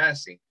prayer and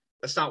fasting.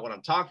 That's not what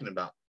I'm talking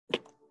about.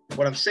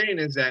 What I'm saying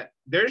is that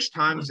there's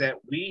times that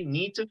we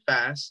need to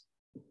fast,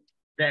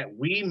 that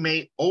we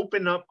may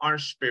open up our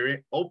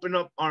spirit, open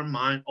up our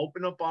mind,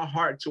 open up our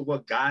heart to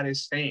what God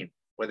is saying,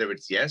 whether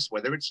it's yes,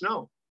 whether it's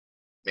no.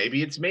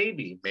 Maybe it's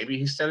maybe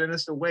he's telling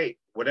us to wait,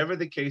 whatever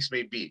the case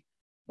may be.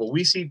 What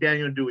we see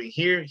Daniel doing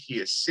here, he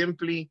is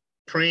simply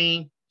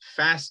praying,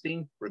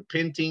 fasting,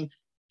 repenting,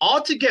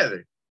 all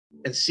together,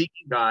 and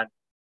seeking God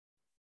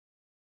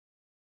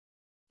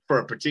for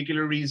a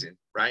particular reason,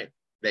 right?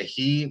 That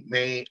he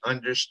may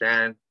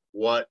understand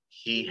what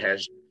he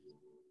has,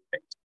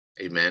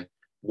 amen,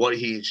 what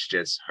he's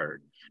just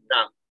heard.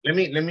 Now, let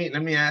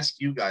me ask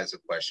you guys a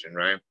question,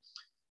 right?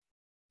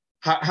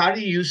 How do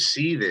you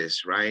see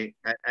this, right?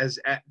 As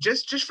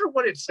just for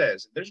what it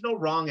says. There's no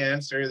wrong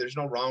answer, there's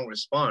no wrong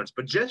response,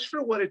 but just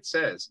for what it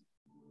says.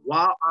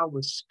 While I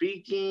was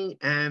speaking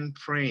and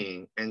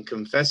praying and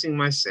confessing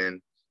my sin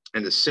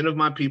and the sin of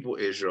my people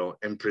Israel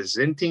and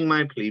presenting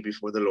my plea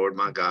before the Lord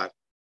my God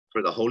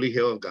for the holy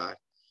hill of God,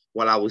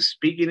 while I was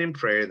speaking in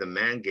prayer, the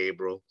man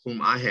Gabriel,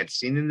 whom I had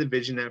seen in the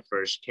vision at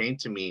first, came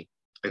to me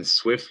in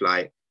swift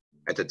light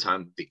at the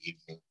time of the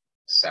evening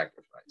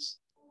sacrifice.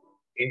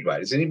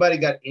 Anybody, has anybody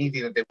got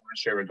anything that they want to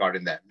share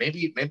regarding that?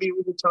 Maybe it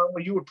was a time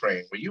where you were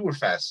praying, where you were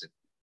fasting,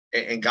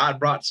 and God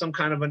brought some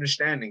kind of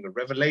understanding or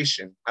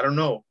revelation. I don't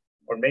know.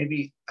 Or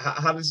maybe,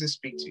 how does this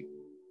speak to you?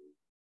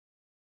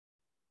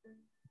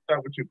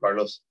 Start with you,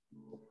 Carlos.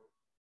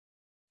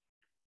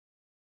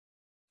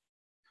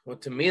 Well,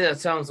 to me, that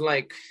sounds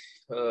like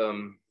a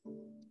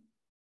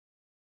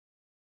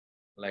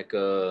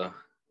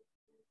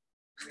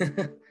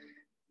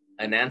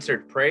an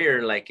answered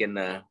prayer, like in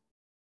a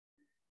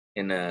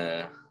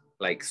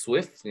like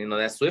swift. You know,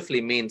 that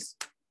swiftly means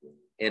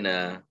in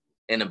a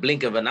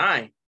blink of an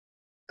eye.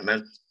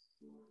 Amen.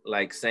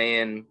 Like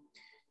saying,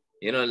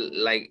 you know,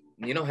 like,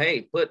 you know,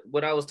 hey, put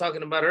what I was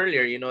talking about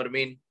earlier, you know what I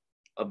mean?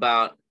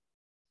 About,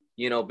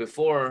 you know,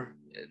 before,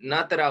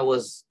 not that I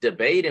was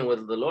debating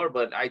with the Lord,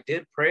 but I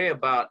did pray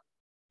about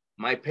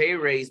my pay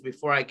raise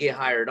before I get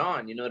hired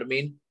on, you know what I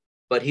mean?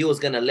 But he was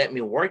going to let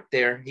me work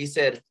there. He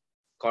said,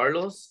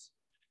 Carlos,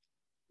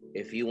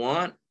 if you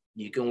want,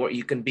 you can work,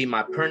 you can be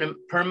my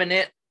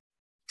permanent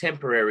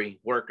temporary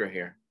worker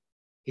here.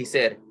 He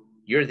said,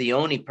 you're the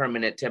only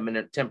permanent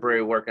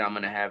temporary worker I'm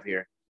going to have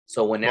here.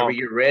 So whenever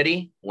you're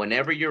ready,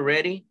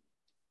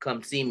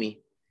 come see me.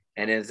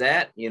 And as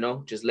that, you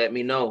know, just let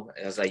me know.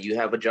 As like, you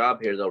have a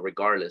job here though,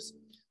 regardless.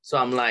 So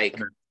I'm like,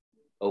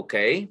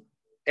 okay.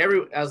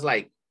 I was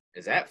like,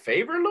 is that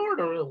favor,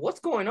 Lord, or what's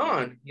going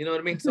on? You know what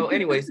I mean? So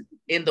anyways,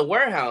 in the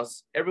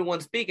warehouse,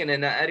 everyone's speaking,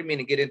 and I didn't mean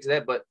to get into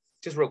that, but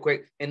just real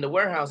quick, in the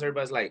warehouse,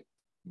 everybody's like,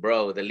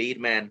 bro, the lead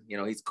man, you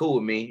know, he's cool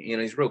with me. You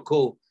know, he's real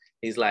cool.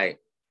 He's like,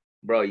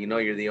 bro, you know,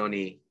 you're the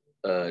only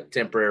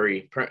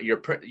temporary,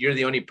 you're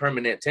the only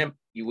permanent temp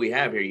we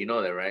have here. You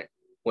know that, right?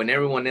 When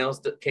everyone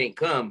else can't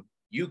come,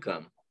 you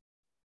come.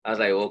 I was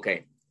like,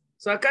 okay.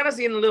 So I kind of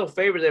seen a little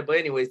favor there, but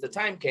anyways, the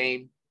time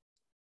came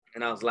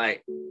and I was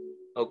like,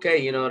 okay,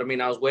 you know what I mean?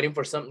 I was waiting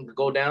for something to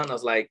go down. I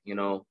was like, you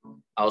know,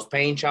 I was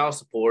paying child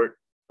support.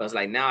 I was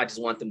like, now I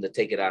just want them to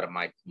take it out of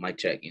my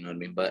check, you know what I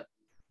mean? But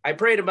I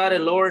prayed about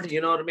it, Lord,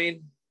 you know what I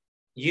mean?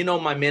 You know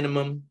my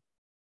minimum.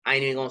 I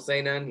ain't even gonna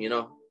say nothing, you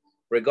know.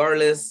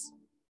 Regardless,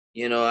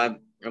 you know, I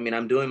mean,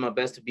 I'm doing my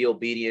best to be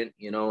obedient,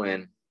 you know,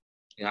 and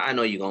you know, I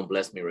know you're gonna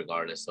bless me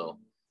regardless. So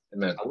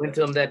Amen. I went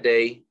to him that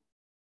day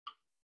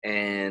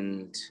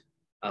and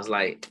I was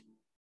like,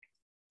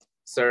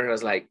 sir, I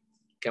was like,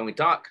 can we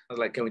talk? I was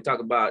like, can we talk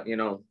about, you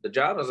know, the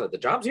job? I was like, the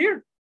job's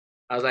here.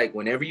 I was like,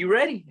 whenever you're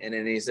ready. And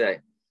then he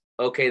said,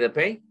 okay, the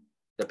pay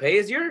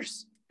is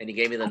yours. And he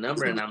gave me the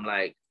number and I'm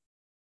like,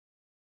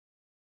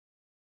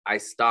 I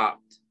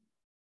stopped.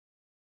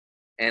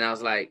 And I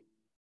was like,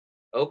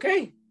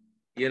 okay,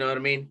 you know what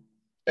I mean?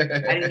 I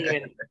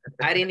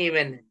didn't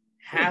even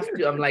have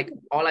to. I'm like,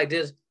 all I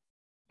did is,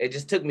 it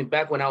just took me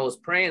back when I was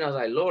praying. I was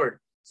like, Lord.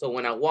 So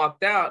when I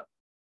walked out,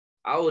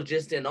 I was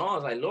just in awe. I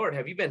was like, Lord,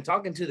 have you been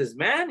talking to this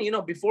man? You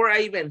know, before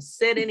I even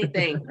said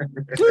anything,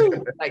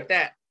 like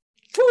that,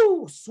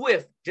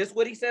 swift, just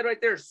what he said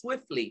right there,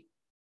 swiftly,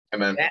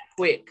 Amen. that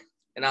quick.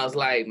 And I was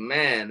like,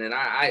 man, and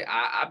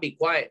I be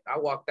quiet. I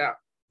walked out.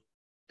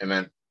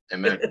 Amen.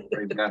 Amen.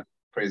 Praise God.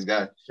 Praise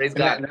God. Praise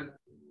God.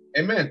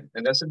 Amen.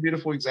 And that's a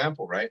beautiful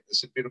example, right?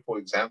 It's a beautiful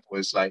example.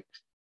 It's like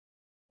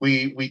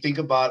we think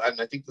about,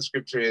 and I think the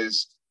scripture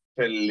is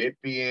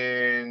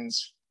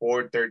Philippians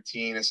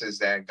 4:13. It says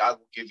that God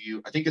will give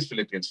you, I think it's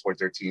Philippians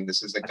 4:13. This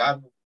says that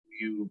God will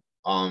give you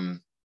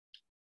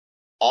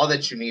all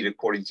that you need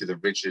according to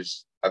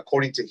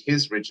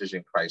his riches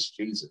in Christ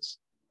Jesus.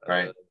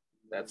 Right.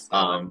 That's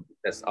all.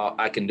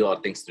 I can do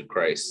all things through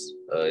Christ.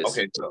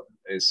 Okay, so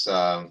it's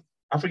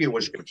I forget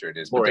what scripture it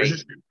is, but there's a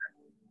scripture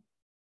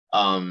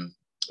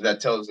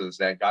that tells us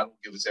that God will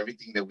give us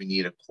everything that we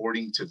need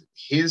according to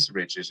his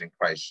riches in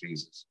Christ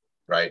Jesus,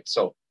 right?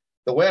 So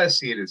the way I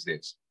see it is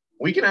this: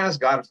 we can ask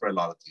God for a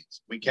lot of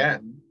things. We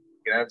can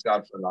ask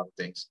God for a lot of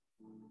things,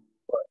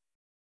 but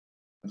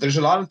there's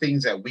a lot of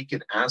things that we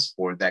can ask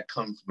for that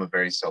come from a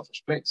very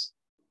selfish place.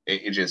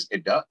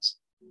 It does.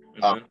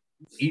 Mm-hmm.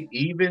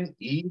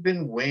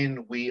 Even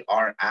when we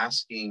are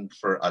asking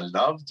for a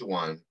loved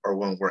one, or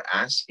when we're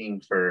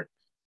asking for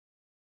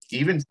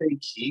even say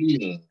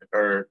healing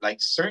or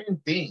like certain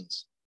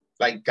things,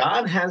 like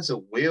God has a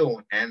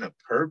will and a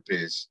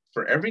purpose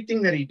for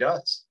everything that he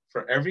does,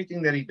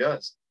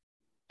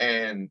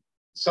 And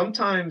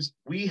sometimes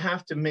we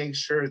have to make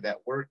sure that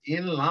we're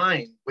in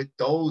line with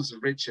those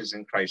riches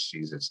in Christ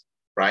Jesus,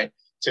 right?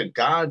 To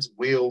God's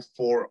will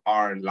for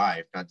our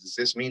life. Now, does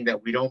this mean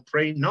that we don't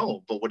pray?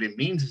 No, but what it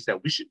means is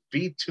that we should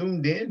be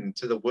tuned in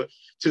to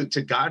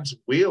to God's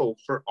will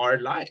for our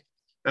life.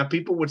 Now,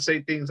 people would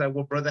say things like,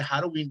 well, brother, how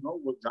do we know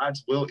what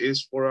God's will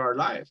is for our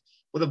life?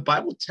 Well, the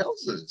Bible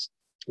tells us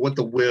what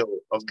the will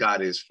of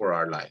God is for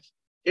our life.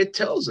 It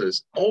tells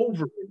us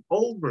over and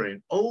over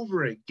and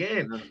over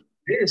again,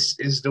 this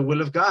is the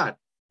will of God.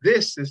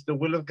 This is the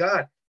will of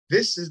God.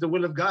 This is the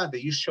will of God,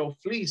 that you shall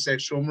flee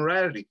sexual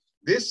morality.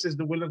 This is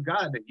the will of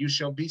God, that you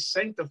shall be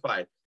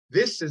sanctified.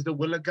 This is the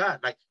will of God.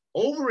 Like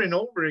over and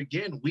over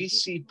again, we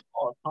see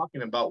Paul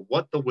talking about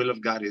what the will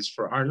of God is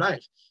for our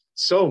life.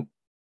 So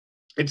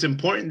it's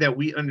important that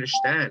we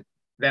understand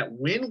that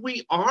when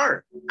we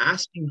are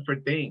asking for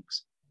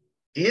things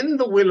in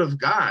the will of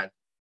God,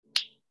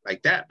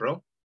 like that,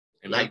 bro,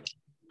 Amen. like,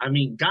 I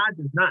mean, God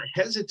does not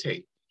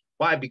hesitate.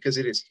 Why? Because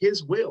it is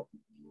his will.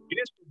 It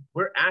is,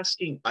 we're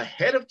asking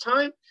ahead of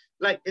time,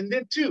 like, and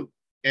then too,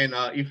 and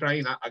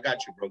Ephraim, I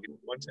got you, bro. Give me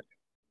 1 second.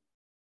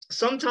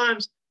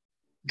 Sometimes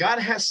God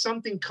has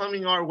something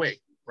coming our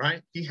way,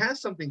 right? He has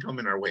something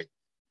coming our way,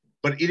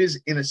 but it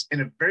is in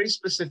a very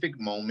specific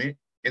moment,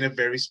 in a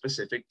very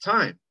specific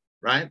time,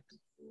 right?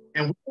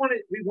 And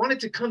we want it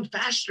to come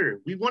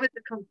faster. We want it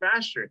to come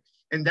faster.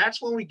 And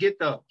that's when we get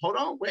the, hold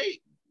on,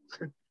 wait,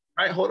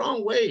 right? Hold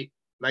on, wait.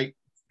 Like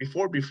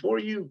before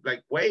you,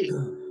 like, wait,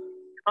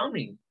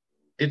 coming.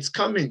 It's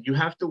coming. You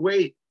have to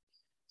wait.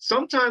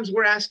 Sometimes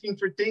we're asking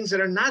for things that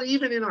are not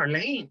even in our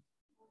lane.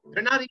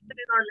 They're not even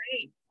in our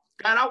lane.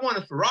 God, I want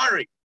a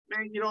Ferrari.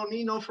 Man, you don't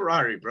need no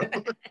Ferrari, bro.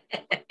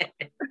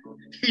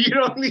 You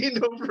don't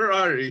need no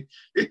Ferrari.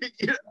 You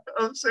know what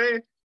I'm saying?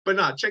 But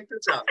no, check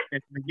this out.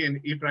 And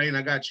again, Ephraim,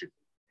 I got you.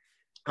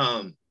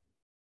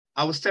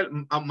 I was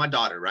telling my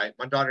daughter, right?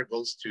 My daughter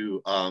goes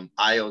to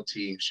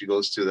IOT. She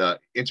goes to the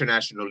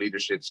International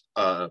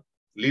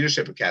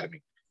Leadership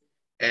Academy.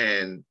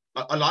 And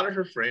a lot of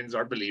her friends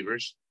are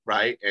believers,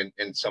 right?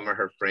 And some of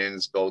her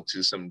friends go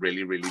to some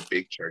really, really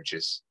big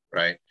churches,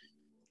 right?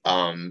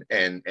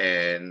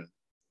 And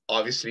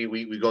obviously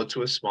we go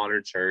to a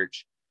smaller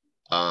church.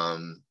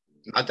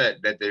 Not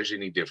that there's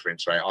any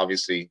difference, right?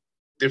 Obviously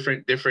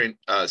different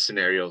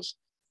scenarios,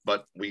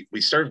 but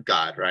we serve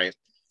God, right?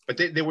 But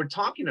they were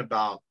talking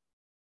about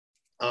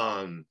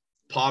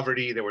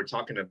poverty. They were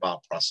talking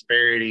about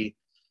prosperity.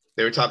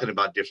 They were talking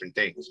about different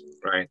things,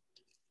 right?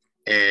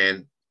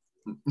 And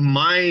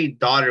my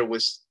daughter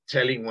was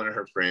telling one of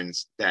her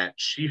friends that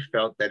she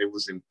felt that it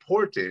was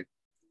important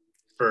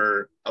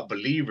for a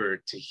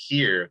believer to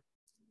hear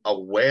a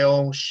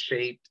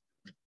well-shaped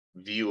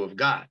view of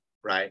God,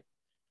 right?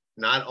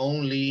 Not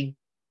only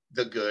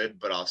the good,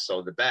 but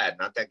also the bad.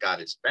 Not that God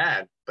is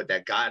bad, but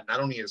that God, not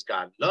only is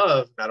God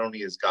love, not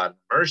only is God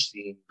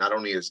mercy, not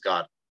only is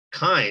God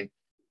kind,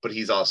 but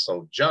he's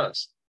also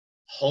just,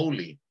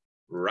 holy,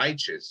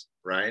 righteous,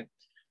 right?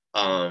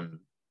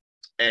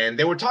 And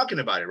they were talking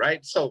about it,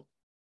 right? So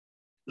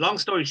long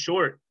story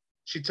short,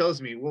 she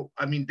tells me, well,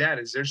 I mean, Dad,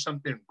 is there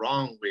something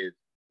wrong with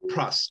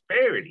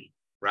prosperity,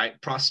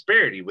 right?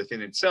 Prosperity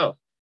within itself.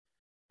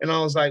 And I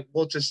was like,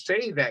 well, to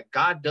say that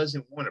God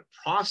doesn't want to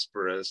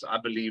prosper us, I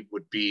believe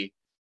would be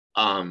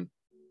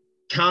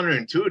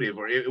counterintuitive,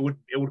 or it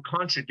would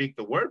contradict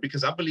the word,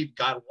 because I believe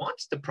God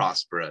wants to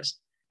prosper us.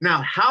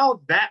 Now, how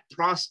that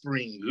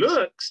prospering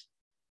looks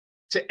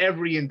to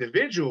every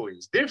individual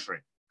is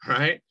different,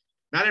 right?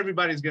 Not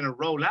everybody's going to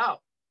roll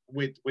out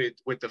with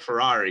the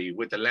Ferrari,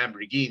 with the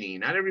Lamborghini.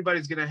 Not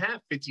everybody's going to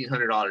have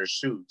 $1,500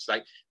 suits.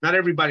 Like, not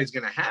everybody's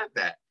going to have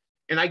that.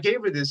 And I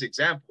gave her this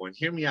example, and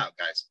hear me out,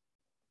 guys.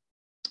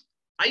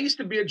 I used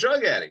to be a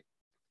drug addict.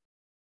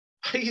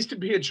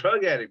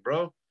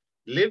 Bro.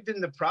 Lived in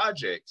the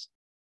projects.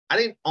 I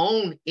didn't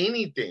own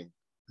anything.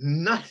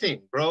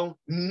 Nothing, bro.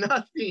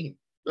 Nothing.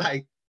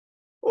 Like,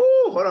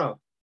 oh, hold on.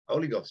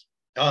 Holy Ghost.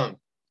 I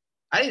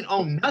didn't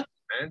own nothing,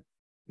 man.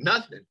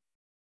 Nothing.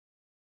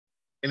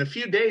 In a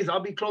few days, I'll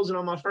be closing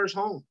on my first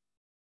home.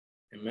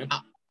 Amen.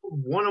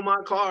 One of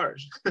my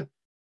cars.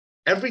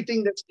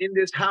 Everything that's in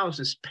this house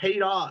is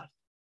paid off.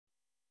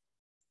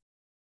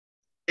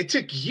 It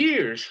took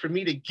years for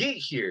me to get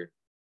here,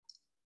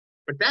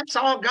 but that's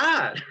all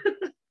God.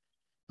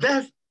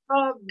 That's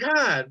all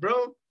God,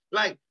 bro.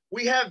 Like,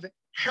 we have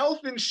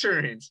health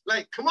insurance.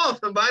 Like, come on,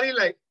 somebody.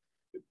 Like,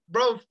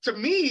 bro, to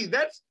me,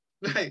 that's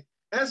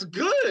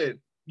good.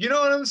 You know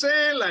what I'm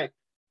saying? Like,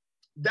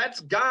 that's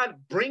God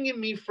bringing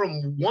me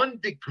from one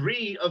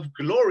degree of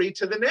glory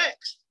to the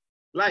next.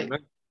 Like,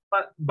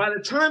 but by the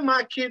time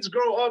my kids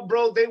grow up,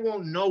 bro, they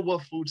won't know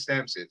what food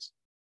stamps is.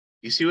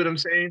 You see what I'm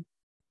saying?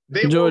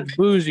 They George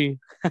Bougie.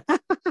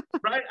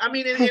 Right? I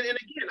mean, and again,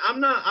 I'm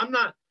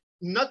not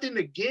nothing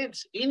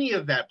against any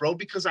of that, bro,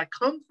 because I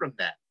come from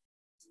that.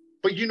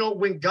 But you know,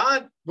 when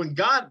God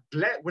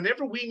blessed,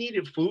 whenever we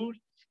needed food,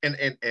 and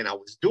I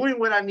was doing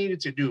what I needed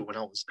to do, when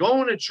I was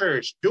going to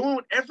church, doing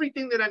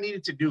everything that I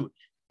needed to do,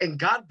 and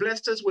God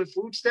blessed us with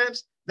food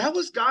stamps, that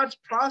was God's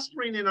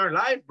prospering in our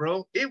life,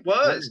 bro. It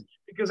was,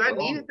 because I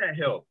needed that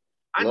help.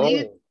 I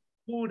needed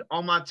food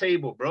on my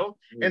table, bro.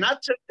 And I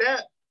took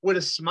that with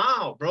a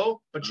smile,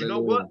 bro. But you know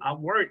what? I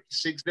worked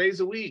 6 days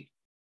a week.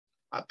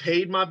 I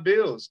paid my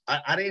bills.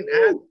 I didn't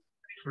ask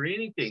for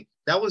anything.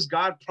 That was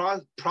God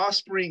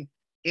prospering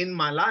in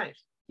my life,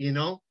 you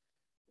know?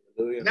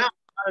 Now,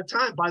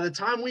 by the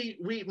time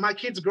my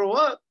kids grow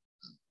up,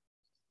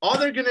 all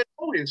they're gonna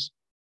know is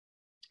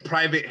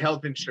private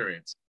health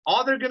insurance.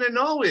 All they're gonna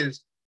know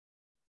is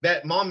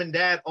that mom and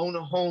dad own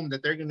a home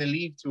that they're gonna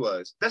leave to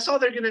us. That's all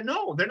they're gonna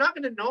know. They're not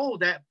gonna know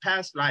that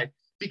past life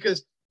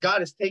because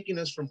God is taking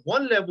us from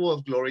one level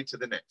of glory to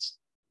the next,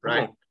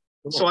 right?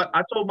 So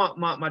I told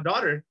my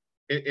daughter,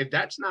 if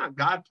that's not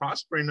God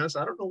prospering us,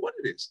 I don't know what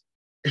it is.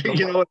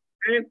 You know what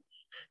I'm saying?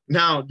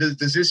 Now,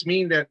 does this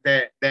mean that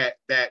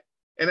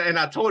and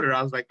I told her,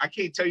 I was like, I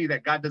can't tell you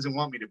that God doesn't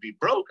want me to be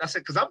broke. I said,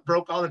 because I'm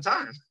broke all the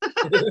time.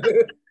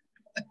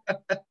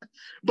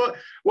 But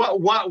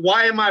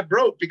why am I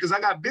broke? Because I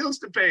got bills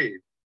to pay.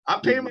 I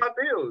pay my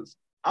bills.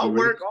 I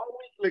work all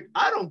week. Like,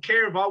 I don't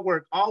care if I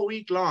work all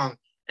week long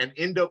and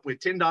end up with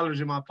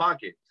 $10 in my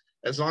pocket.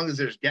 As long as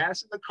there's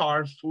gas in the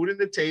car, food in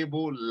the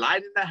table,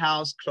 light in the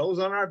house, clothes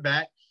on our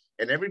back,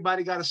 and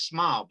everybody got a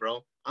smile,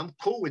 bro. I'm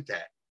cool with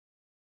that.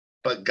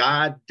 But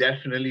God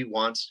definitely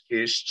wants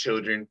his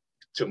children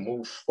to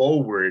move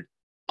forward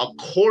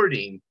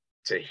according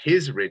to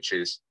his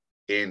riches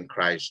in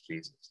Christ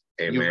Jesus.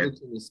 Amen. You rich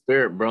in the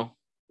spirit, bro.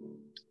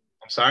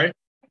 I'm sorry?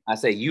 I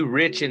say you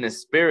rich in the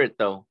spirit,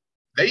 though.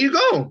 There you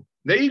go.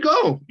 There you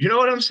go. You know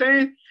what I'm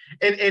saying?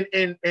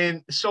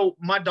 And so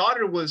my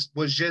daughter was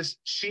just,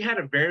 she had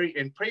a very,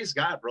 and praise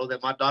God, bro,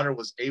 that my daughter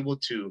was able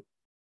to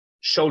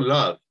show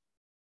love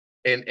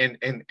and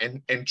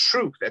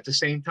truth at the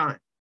same time,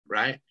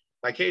 right?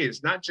 Like, hey,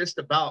 it's not just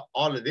about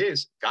all of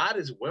this. God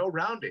is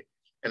well-rounded.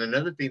 And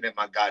another thing that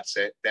my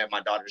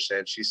daughter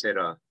said, she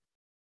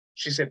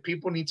said,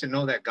 people need to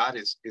know that God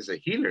is a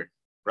healer,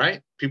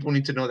 right? People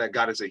need to know that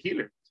God is a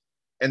healer.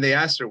 And they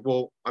asked her,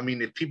 well, I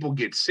mean, if people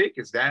get sick,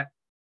 is that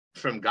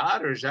from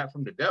God or is that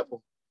from the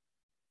devil?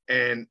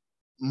 And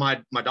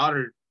my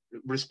daughter's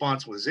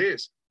response was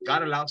this: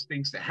 God allows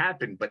things to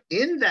happen, but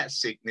in that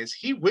sickness,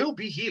 he will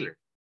be healer.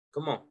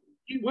 Come on.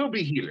 He will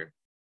be healer.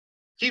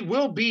 He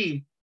will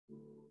be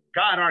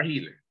God, our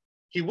healer.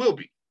 He will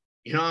be.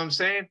 You know what I'm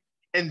saying?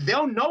 And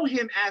they'll know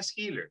him as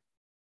healer.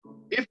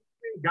 If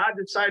God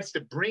decides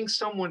to bring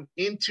someone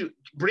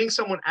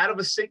out of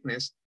a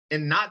sickness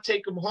and not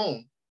take them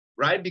home,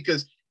 right?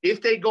 Because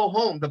if they go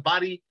home,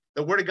 the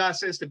word of God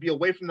says to be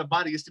away from the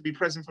body is to be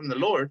present from the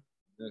Lord.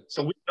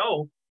 So we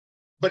know.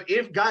 But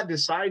if God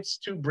decides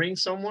to bring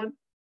someone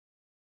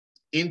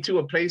into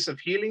a place of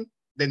healing,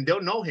 then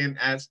they'll know him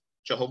as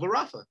Jehovah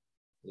Rapha.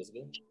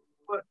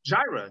 But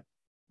Jireh,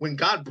 when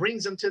God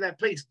brings them to that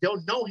place,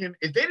 they'll know him.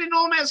 If they didn't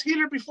know him as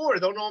healer before,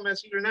 they'll know him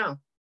as healer now.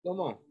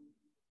 Come on.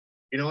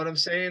 You know what I'm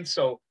saying?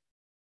 So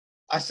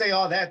I say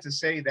all that to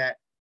say that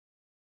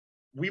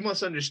we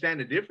must understand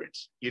the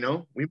difference. You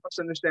know, we must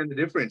understand the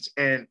difference.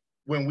 And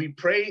when we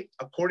pray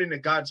according to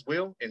God's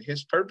will and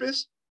his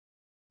purpose,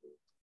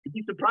 you'd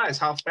be surprised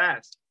how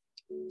fast.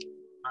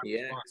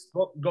 Yeah.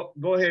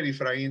 Go ahead,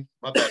 Efrain.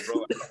 My bad,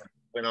 bro. I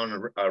went on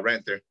a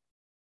rant there.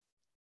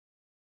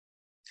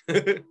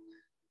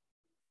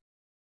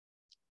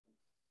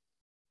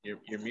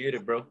 You're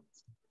muted, bro.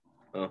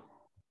 Oh.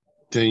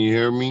 Can you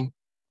hear me?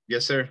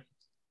 Yes, sir.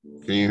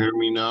 Can you hear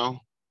me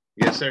now?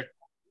 Yes, sir.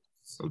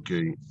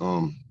 Okay.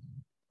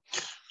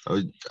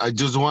 I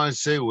just want to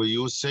say what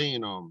you were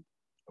saying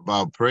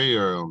about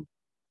prayer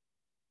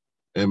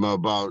and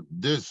about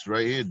this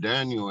right here,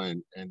 Daniel,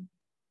 and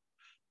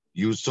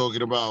you was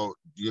talking about,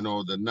 you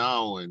know, the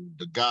now and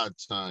the God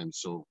time.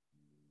 So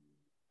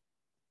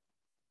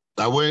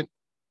I went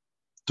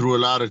through a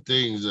lot of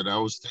things and I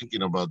was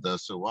thinking about that.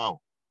 So wow,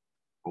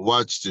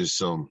 watch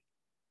this.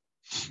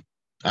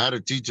 I had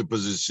a teacher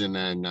position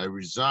and I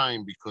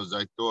resigned because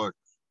I thought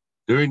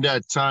during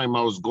that time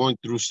I was going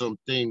through some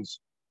things.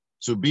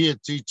 To be a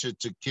teacher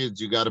to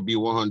kids, you got to be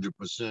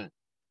 100%.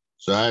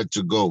 So I had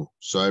to go.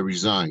 So I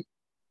resigned.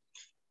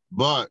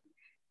 But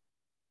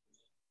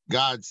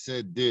God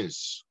said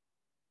this,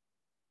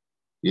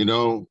 you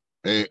know,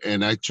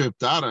 and I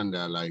tripped out on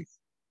that. Like,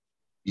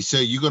 he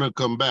said, you're going to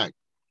come back.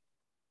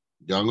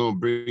 I'm going to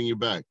bring you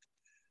back.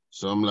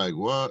 So I'm like,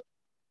 what?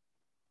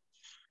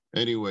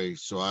 Anyway,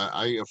 so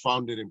I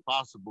found it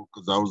impossible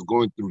because I was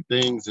going through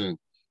things and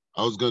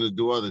I was going to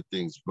do other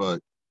things.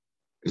 But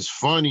it's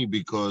funny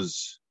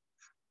because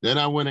then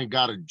I went and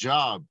got a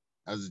job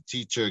as a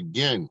teacher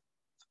again.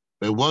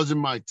 But it wasn't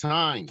my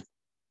time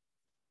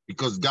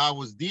because God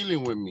was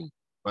dealing with me.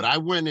 But I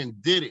went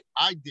and did it.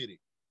 I did it.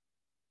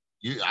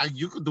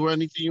 You could do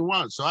anything you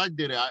want. So I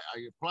did it. I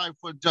applied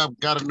for a job,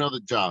 got another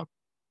job.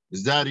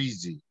 It's that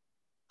easy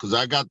because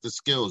I got the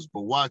skills.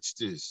 But watch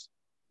this.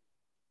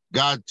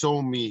 God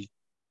told me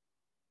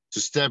to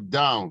step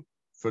down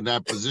from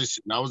that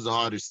position. That was the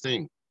hardest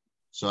thing.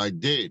 So I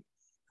did.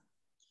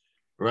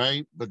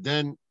 Right? But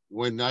then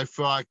when I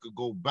felt I could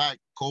go back,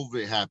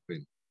 COVID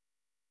happened.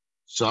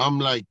 So I'm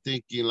like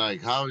thinking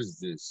like, how is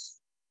this?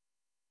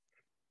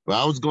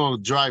 But I was going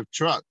to drive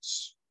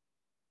trucks,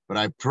 but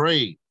I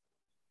prayed.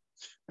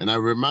 And I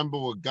remember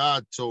what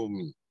God told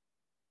me.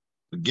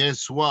 But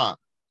guess what?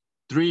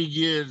 3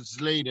 years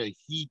later,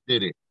 he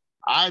did it.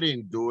 I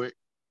didn't do it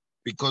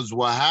because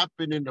what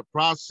happened in the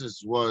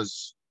process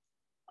was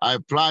I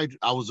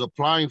was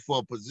applying for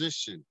a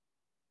position.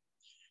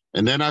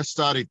 And then I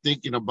started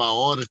thinking about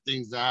all the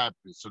things that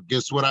happened. So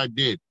guess what I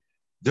did?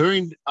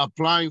 During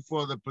applying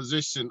for the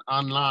position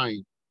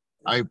online,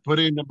 I put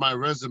into my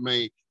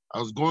resume, I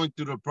was going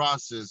through the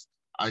process.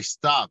 I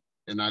stopped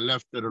and I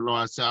left it alone.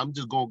 I said, I'm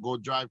just going to go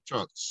drive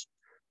trucks,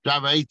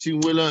 drive an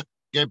 18-wheeler,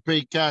 get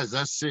paid cash.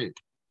 That's it.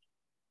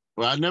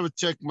 But I never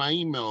checked my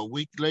email. A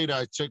week later,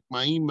 I checked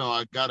my email.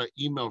 I got an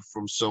email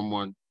from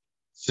someone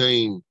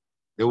saying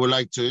they would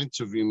like to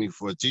interview me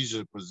for a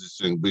teacher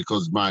position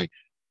because my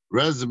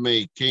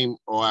resume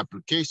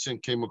application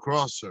came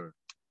across her.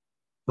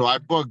 So I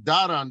bugged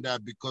out on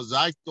that because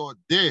I thought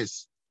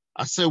this.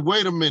 I said,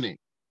 wait a minute.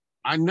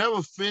 I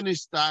never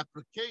finished the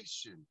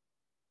application.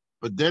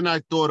 But then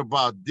I thought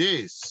about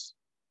this.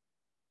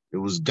 It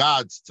was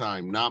God's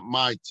time, not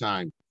my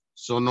time.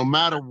 So no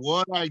matter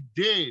what I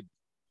did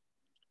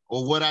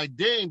or what I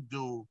didn't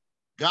do,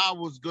 God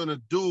was going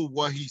to do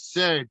what he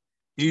said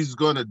he's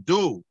going to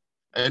do.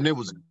 And it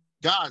was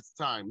God's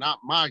time, not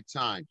my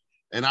time.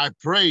 And I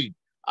prayed,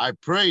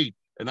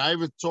 and I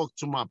even talked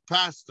to my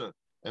pastor.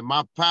 And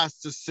my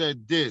pastor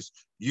said this,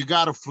 you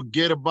got to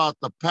forget about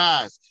the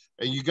past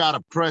and you got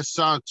to press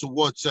on to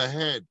what's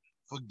ahead,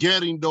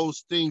 forgetting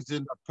those things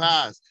in the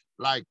past,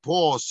 like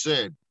Paul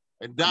said.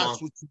 And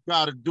that's what you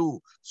got to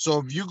do. So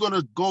if you're going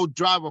to go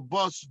drive a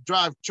bus,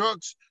 drive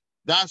trucks,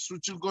 that's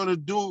what you're going to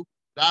do.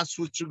 That's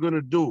what you're going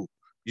to do.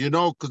 You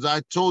know, because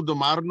I told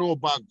him, I don't know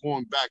about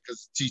going back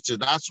as a teacher.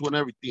 That's when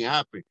everything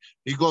happened.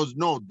 He goes,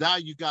 no,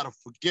 that you got to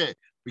forget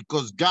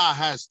because God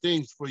has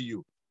things for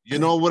you. You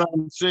know what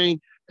I'm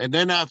saying? And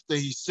then after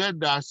he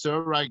said that, I said,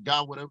 all right,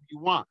 God, whatever you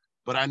want.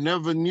 But I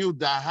never knew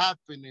that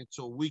happened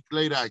until a week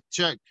later I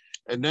checked.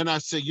 And then I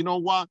said, you know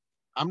what?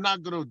 I'm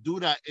not going to do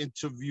that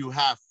interview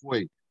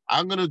halfway.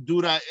 I'm going to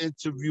do that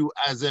interview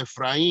as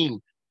Ephraim,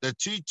 the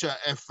teacher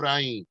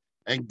Ephraim.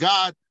 And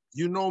God,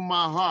 you know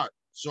my heart.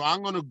 So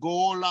I'm going to go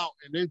all out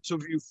and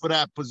interview for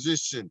that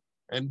position.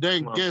 And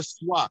then guess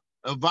what?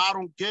 If I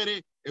don't get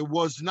it, it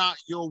was not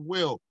your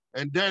will.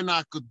 And then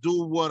I could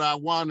do what I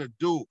want to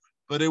do.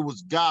 But it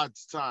was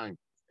God's time.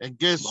 And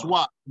guess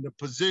what? In the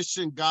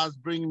position, God's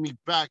bringing me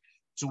back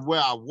to where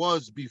I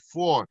was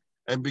before.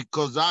 And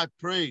because I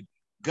prayed,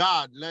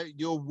 God, let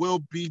your will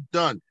be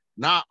done.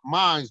 Not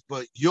mine,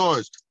 but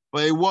yours.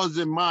 But it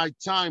wasn't my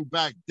time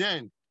back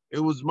then. It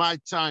was my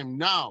time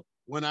now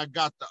when I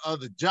got the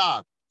other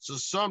job. So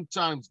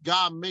sometimes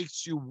God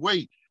makes you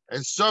wait.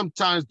 And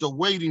sometimes the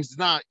waiting's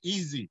not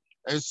easy.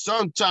 And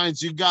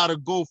sometimes you got to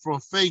go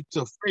from faith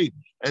to faith.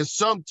 And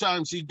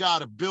sometimes he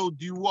got to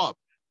build you up.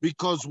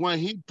 Because when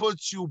he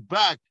puts you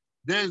back,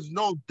 there's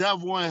no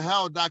devil in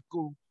hell that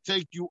could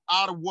take you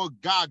out of what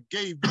God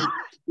gave you.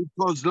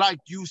 Because like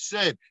you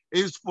said,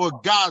 it's for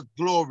God's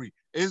glory.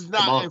 It's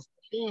not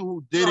Ephraim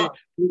who did it.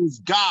 It was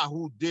God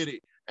who did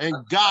it. And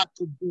God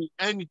could do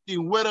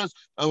anything with us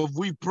if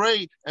we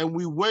pray and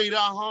we wait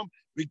on him.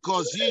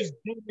 Because he's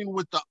dealing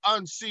with the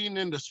unseen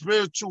in the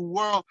spiritual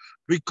world.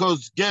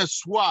 Because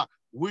guess what?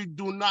 We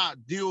do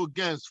not deal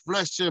against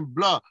flesh and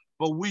blood,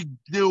 but we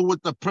deal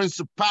with the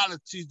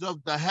principalities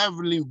of the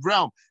heavenly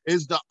realm.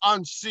 It's the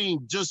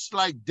unseen, just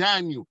like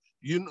Daniel.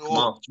 You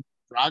know,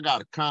 I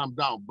gotta calm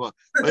down, but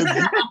if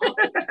you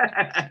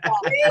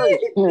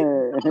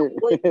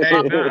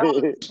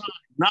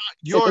not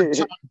your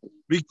time,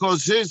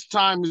 because his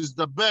time is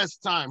the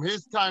best time.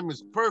 His time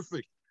is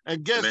perfect.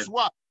 And guess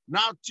what?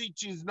 Now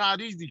teaching is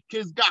not easy.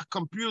 Kids got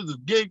computers,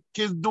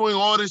 kids doing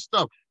all this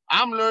stuff.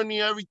 I'm learning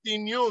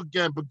everything new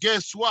again, but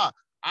guess what?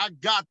 I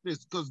got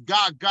this because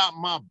God got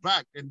my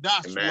back, and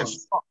that's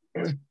what's up.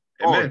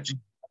 Amen.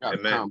 Oh,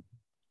 Amen.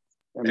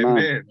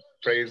 Amen.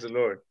 Praise the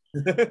Lord.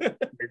 Praise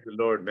the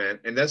Lord, man.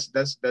 And that's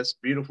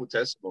beautiful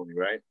testimony,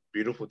 right?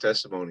 Beautiful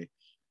testimony.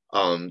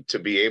 To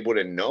be able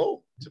to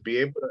know, to be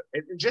able to,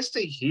 and just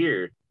to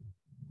hear.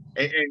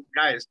 And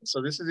guys,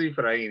 so this is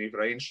Ephraim.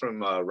 Ephraim's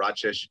from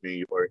Rochester,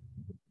 New York.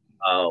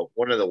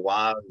 One of the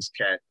wildest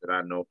cats that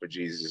I know for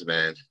Jesus,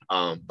 man.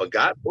 But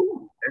God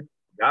moved, man.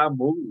 God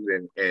moved,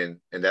 and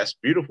that's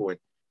beautiful.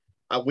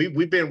 And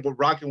we've been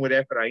rocking with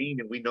Ephraim,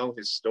 and we know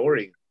his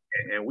story,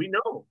 and we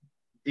know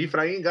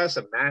Ephraim got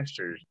some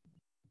masters,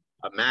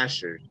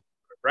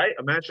 right?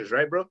 A master's,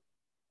 right, bro?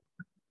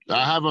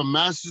 I have a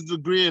master's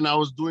degree, and I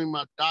was doing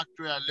my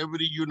doctorate at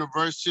Liberty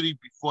University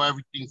before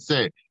everything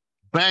said,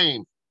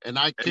 bang. And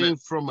I came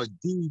from a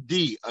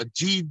GD.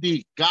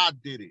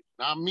 God did it,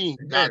 not me.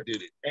 God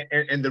did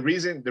it. And the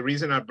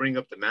reason I bring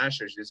up the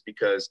masters is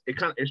because it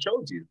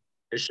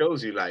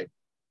shows you like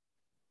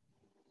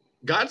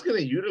God's going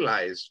to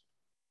utilize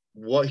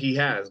what he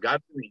has.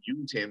 God's going to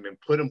use him and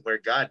put him where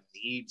God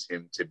needs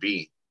him to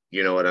be.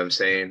 You know what I'm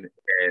saying?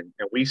 And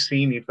we've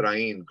seen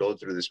Ephraim go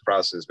through this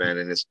process, man,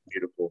 and it's a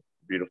beautiful,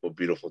 beautiful,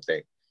 beautiful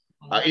thing.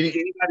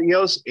 Anybody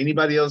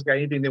else got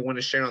anything they want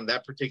to share on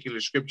that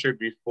particular scripture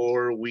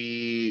before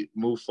we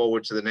move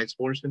forward to the next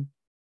portion?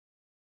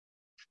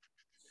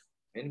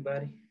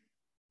 Anybody?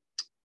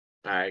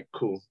 All right,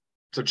 cool.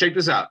 So check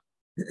this out.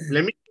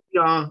 Let me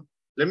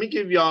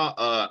give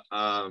y'all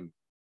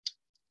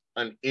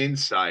an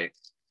insight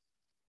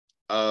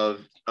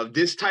of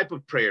this type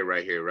of prayer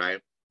right here,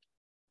 right?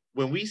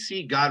 When we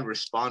see God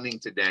responding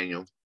to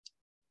Daniel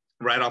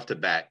right off the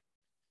bat,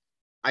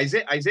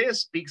 Isaiah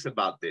speaks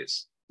about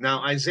this.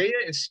 Now,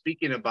 Isaiah is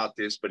speaking about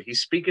this, but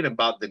he's speaking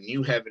about the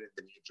new heaven and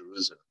the new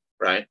Jerusalem,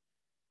 right?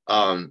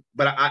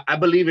 But I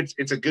believe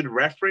it's a good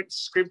reference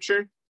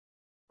scripture.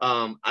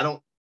 I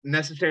don't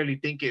necessarily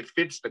think it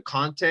fits the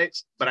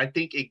context, but I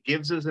think it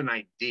gives us an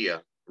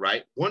idea,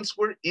 right? Once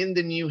we're in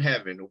the new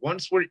heaven,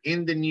 once we're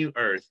in the new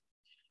earth,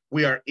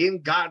 we are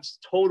in God's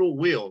total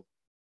will,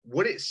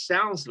 what it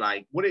sounds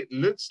like, what it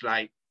looks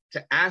like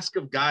to ask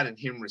of God and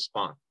him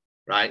respond,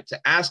 right?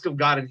 To ask of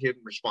God and him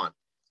respond.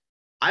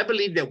 I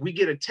believe that we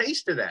get a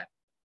taste of that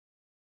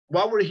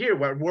while we're here.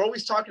 We're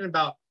always talking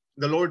about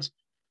the Lord's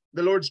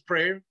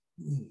Prayer.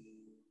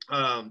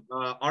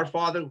 Our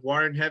Father who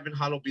art in heaven,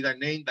 hallowed be thy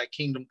name, thy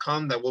kingdom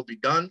come, thy will be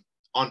done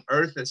on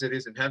earth as it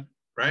is in heaven,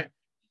 right?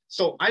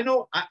 So I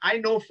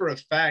know for a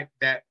fact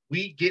that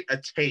we get a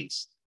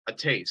taste,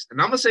 and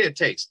I'm gonna say a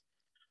taste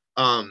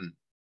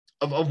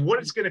of what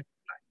it's gonna be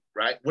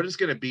like, right? What it's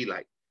gonna be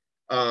like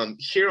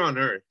here on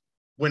earth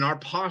when our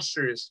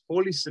posture is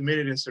fully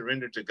submitted and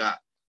surrendered to God.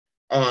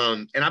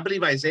 And I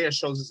believe Isaiah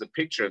shows us a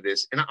picture of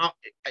this. And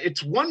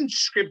it's one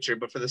scripture,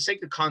 but for the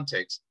sake of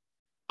context,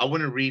 I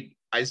want to read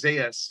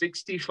Isaiah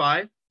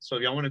 65. So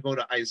if y'all want to go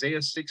to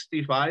Isaiah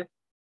 65,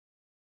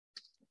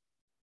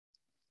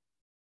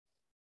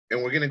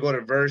 and we're going to go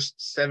to verse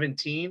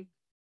 17,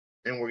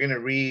 and we're going to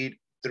read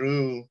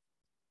through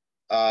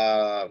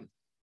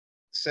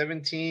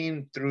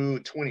 17 through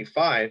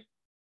 25.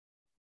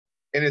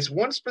 And it's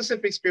one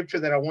specific scripture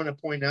that I want to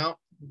point out,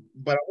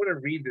 but I want to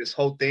read this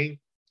whole thing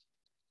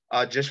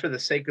just for the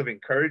sake of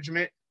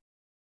encouragement,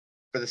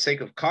 for the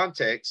sake of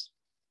context.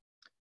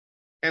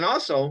 And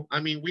also, I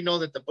mean, we know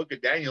that the book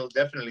of Daniel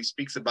definitely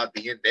speaks about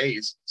the end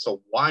days.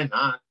 So why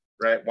not,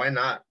 right? Why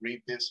not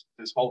read this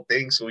whole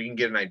thing so we can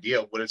get an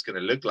idea of what it's going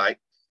to look like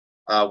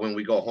when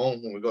we go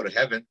home, when we go to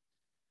heaven.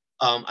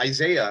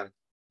 Isaiah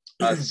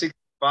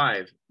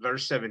 65,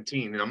 verse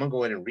 17, and I'm going to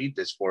go ahead and read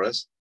this for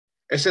us.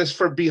 It says,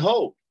 "For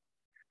behold,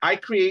 I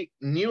create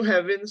new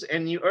heavens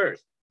and new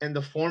earth, and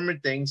the former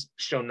things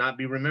shall not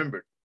be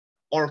remembered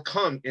or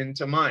come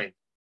into mind."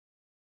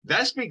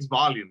 That speaks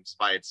volumes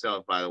by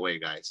itself, by the way,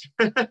 guys.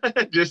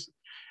 Just,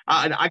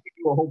 I could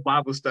do a whole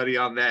Bible study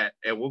on that,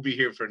 and we'll be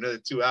here for another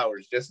 2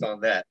 hours just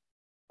on that.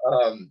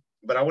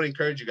 But I would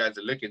encourage you guys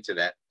to look into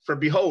that. "For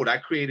behold, I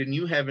created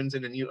new heavens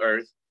and a new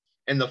earth,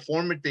 and the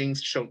former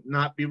things shall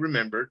not be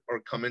remembered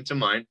or come into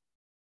mind.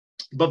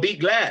 But be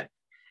glad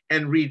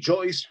and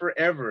rejoice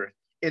forever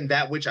in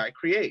that which I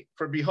create.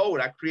 For behold,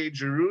 I create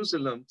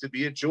Jerusalem to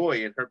be a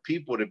joy, and her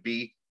people to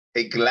be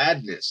a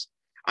gladness.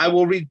 I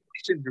will rejoice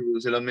in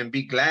Jerusalem and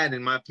be glad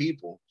in my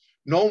people.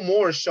 No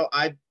more shall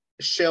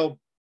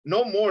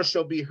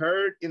be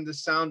heard in the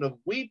sound of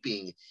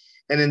weeping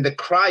and in the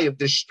cry of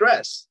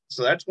distress."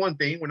 So that's one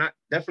thing. We're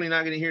definitely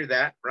not going to hear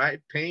that,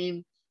 right?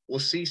 Pain will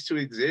cease to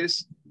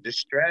exist.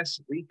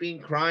 Distress,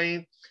 weeping,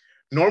 crying.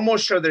 "Nor more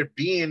shall there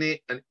be in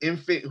it an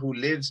infant who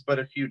lives but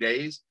a few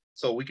days."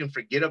 So we can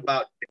forget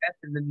about death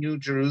in the New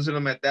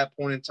Jerusalem at that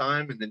point in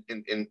time, and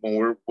when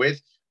we're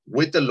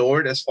with the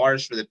Lord, as far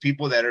as for the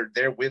people that are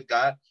there with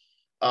God.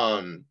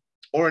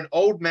 "Or an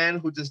old man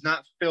who does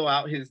not fill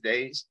out his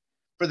days.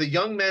 For the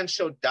young man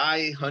shall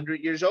die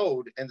 100 years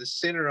old, and the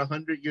sinner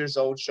 100 years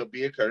old shall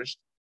be accursed.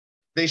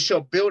 They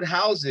shall build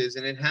houses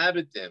and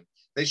inhabit them.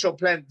 They shall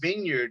plant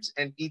vineyards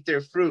and eat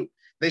their fruit.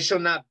 They shall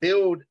not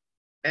build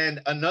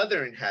and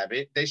another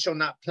inhabit. They shall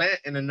not plant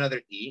and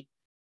another eat."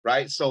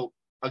 Right? So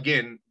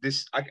again,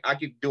 this I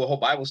could do a whole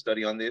Bible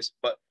study on this,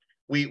 but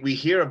we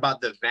hear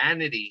about the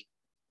vanity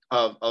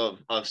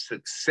of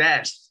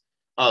success,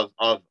 of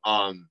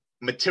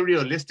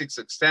materialistic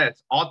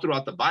success all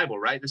throughout the Bible,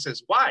 right? It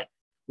says, why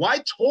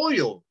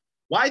toil?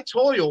 Why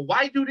toil?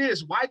 Why do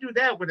this? Why do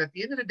that? When at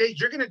the end of the day,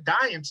 you're going to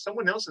die and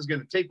someone else is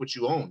going to take what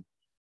you own,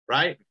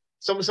 right?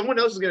 Someone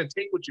else is going to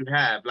take what you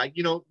have. Like,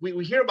 you know,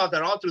 we hear about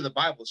that all through the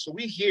Bible. So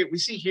we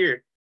see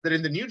here that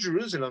in the New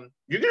Jerusalem,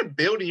 you're going to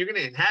build and you're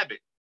going to inhabit,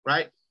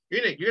 right?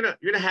 You're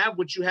gonna have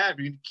what you have.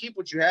 You're going to keep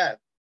what you have.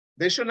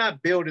 "They shall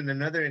not build and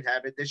another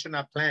inhabit. They shall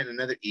not plant and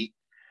another eat.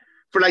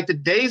 For like the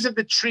days of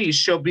the trees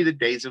shall be the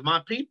days of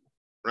my people,"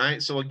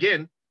 right? So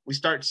again, we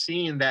start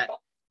seeing that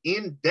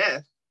in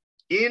death,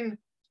 in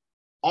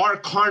our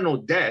carnal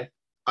death,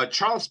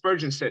 Charles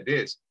Spurgeon said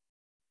this.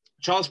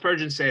 Charles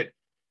Spurgeon said,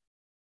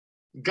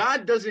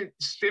 "God doesn't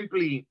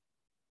simply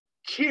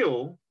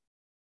kill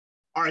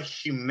our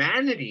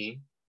humanity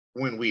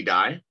when we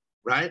die,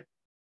 right?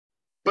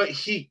 But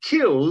he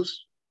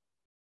kills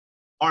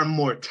our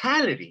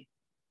mortality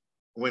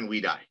when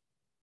we die,"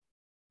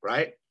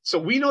 right? So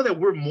we know that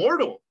we're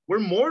mortal. We're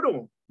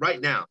mortal right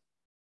now,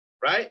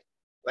 right?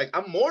 Like,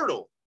 I'm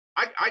mortal.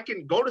 I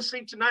can go to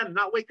sleep tonight and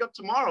not wake up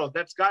tomorrow if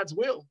that's God's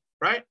will,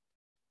 right?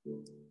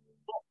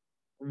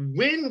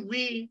 When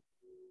we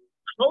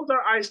close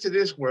our eyes to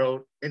this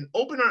world and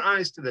open our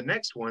eyes to the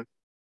next one,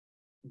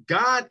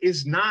 God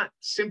is not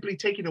simply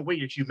taking away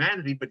your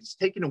humanity, but he's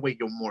taking away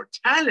your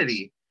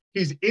mortality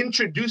He's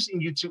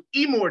introducing you to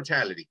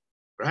immortality,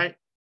 right?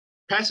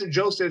 Pastor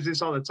Joe says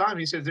this all the time.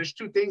 He says there's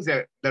two things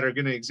that are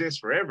going to exist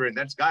forever, and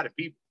that's God and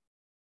people,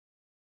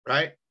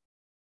 right?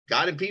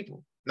 God and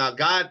people. Now,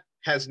 God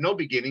has no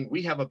beginning.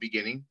 We have a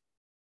beginning.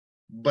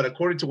 But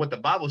according to what the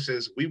Bible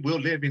says, we will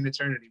live in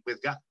eternity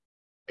with God.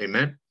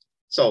 Amen.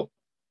 So,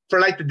 for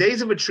like the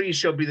days of a tree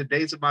shall be the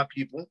days of my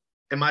people,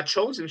 and my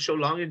chosen shall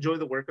long enjoy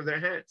the work of their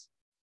hands.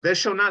 They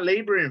shall not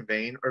labor in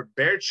vain or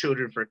bear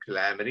children for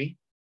calamity,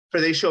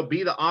 for they shall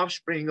be the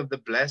offspring of the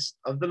blessed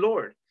of the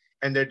Lord,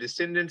 and their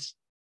descendants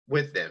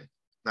with them.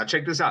 Now,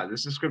 check this out.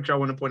 This is a scripture I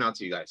want to point out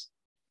to you guys.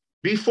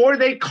 Before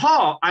they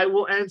call, I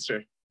will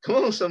answer. Come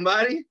on,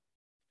 somebody.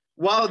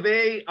 While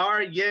they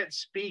are yet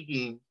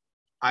speaking,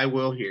 I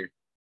will hear.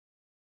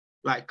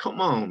 Like, come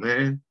on,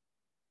 man.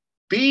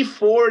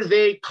 Before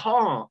they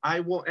call, I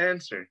will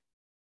answer.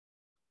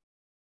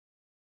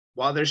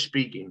 While they're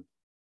speaking,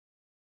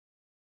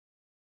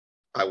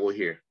 I will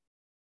hear.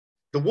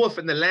 The wolf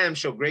and the lamb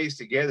shall graze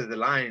together. The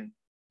lion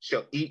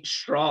shall eat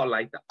straw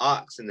like the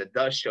ox, and the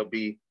dust shall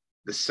be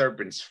the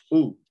serpent's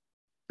food.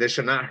 They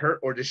shall not hurt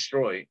or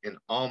destroy in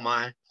all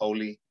my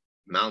holy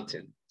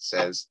mountain,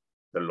 says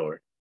the Lord.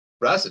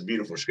 Bro, that's a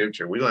beautiful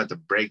scripture. We're going to have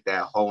to break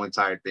that whole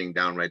entire thing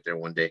down right there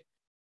one day.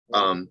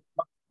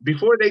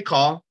 Before they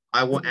call,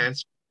 I will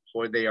answer.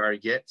 Before they are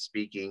yet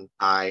speaking,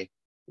 I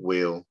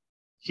will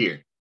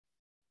hear.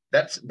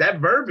 That's that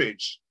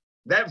verbiage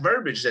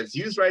that's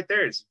used right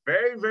there is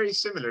very, very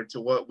similar to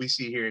what we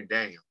see here in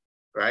Daniel,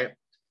 right?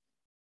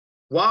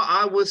 While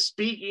I was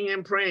speaking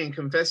and praying,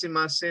 confessing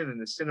my sin and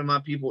the sin of my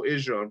people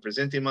Israel, and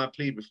presenting my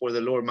plea before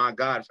the Lord my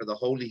God for the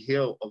holy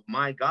hill of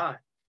my God.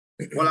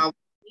 While I was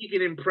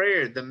speaking in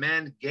prayer, the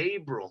man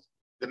Gabriel,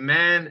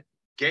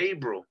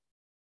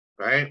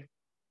 right,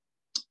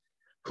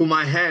 whom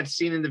I had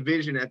seen in the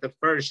vision at the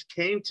first,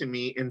 came to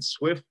me in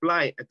swift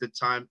flight at the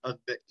time of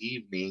the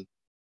evening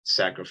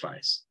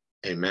sacrifice.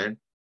 Amen.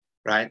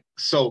 Right?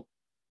 So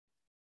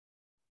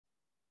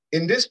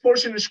in this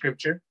portion of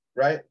scripture,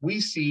 right, we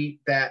see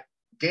that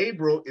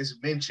Gabriel is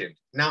mentioned.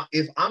 Now,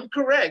 if I'm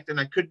correct, and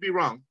I could be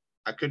wrong,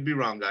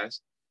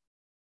 guys,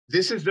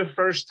 this is the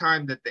first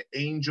time that the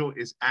angel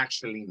is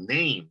actually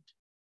named.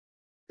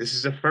 This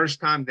is the first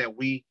time that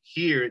we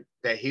hear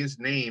that his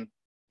name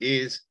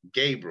is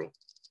Gabriel.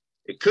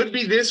 It could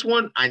be this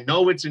one. I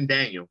know it's in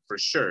Daniel for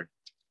sure,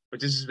 but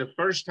this is the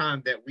first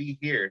time that we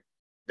hear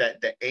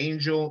that the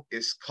angel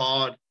is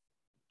called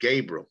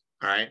Gabriel.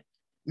 All right.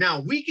 Now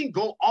we can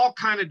go all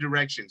kind of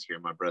directions here,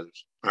 my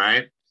brothers. All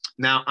right.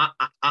 Now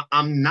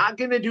I'm not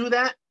going to do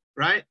that.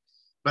 Right.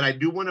 But I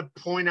do want to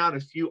point out a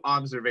few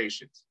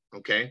observations.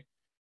 Okay.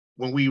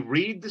 When we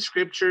read the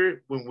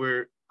scripture, when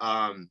we're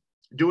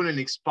doing an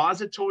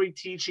expository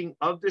teaching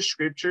of the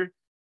scripture,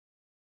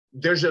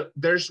 there's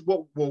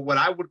what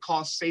I would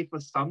call safe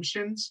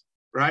assumptions,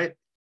 right?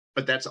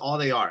 But that's all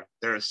they are.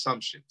 They're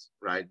assumptions,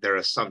 right? They're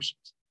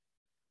assumptions.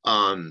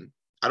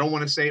 I don't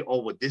want to say,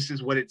 oh, well, this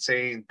is what it's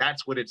saying.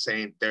 That's what it's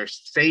saying. They're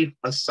safe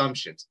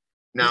assumptions.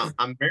 Now,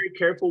 I'm very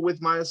careful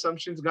with my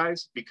assumptions,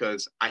 guys,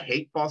 because I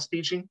hate false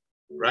teaching,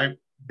 right?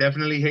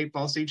 Definitely hate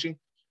false teaching.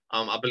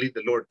 I believe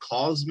the Lord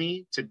calls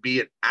me to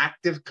be an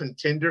active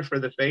contender for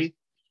the faith.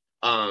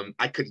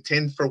 I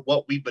contend for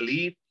what we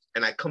believe,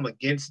 and I come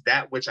against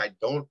that which I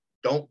don't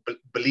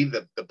believe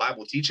that the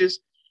Bible teaches.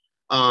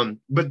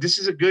 But this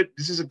is a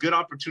good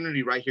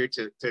opportunity right here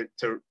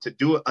to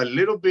do a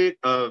little bit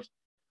of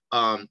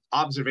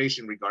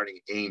observation regarding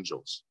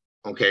angels.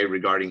 Okay,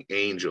 regarding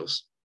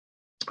angels.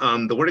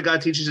 The Word of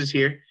God teaches us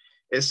here.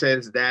 It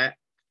says that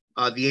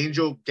the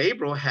angel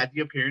Gabriel had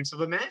the appearance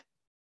of a man,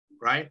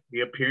 right?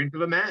 The appearance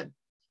of a man.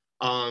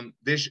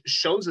 This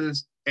shows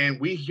us, and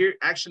we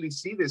actually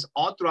see this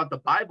all throughout the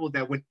Bible,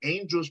 that when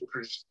angels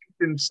present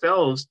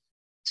themselves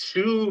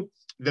to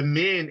the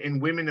men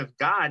and women of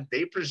God,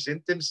 they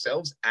present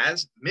themselves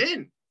as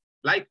men,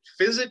 like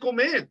physical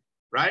men,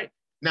 right?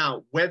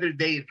 Now, whether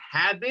they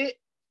inhabit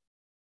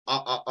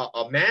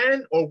a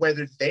man or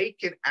whether they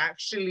can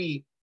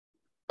actually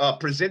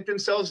present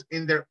themselves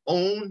in their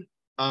own,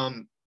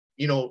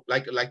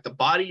 like the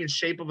body and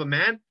shape of a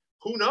man,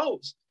 who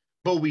knows?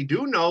 But we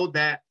do know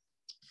that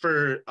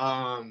for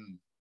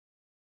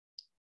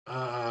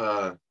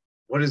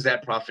what is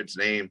that prophet's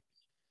name?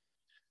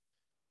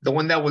 The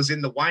one that was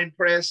in the wine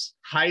press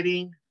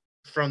hiding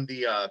from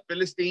the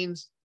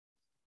Philistines.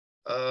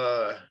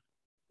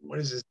 What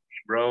is his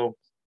name, bro?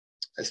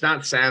 It's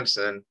not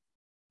Samson.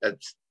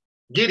 That's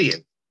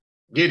Gideon.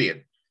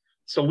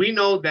 So we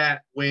know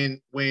that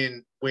when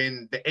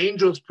the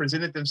angels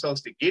presented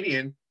themselves to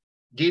Gideon,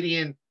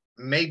 Gideon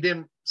made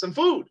them some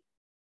food,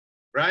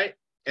 right?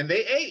 And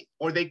they ate,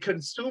 or they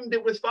consumed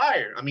it with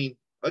fire. I mean,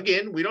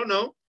 again, we don't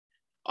know.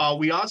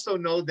 We also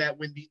know that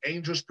when the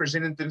angels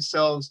presented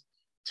themselves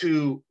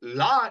to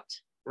Lot,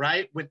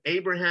 right? When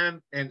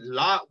Abraham and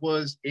Lot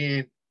was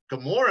in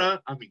Sodom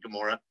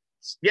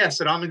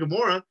and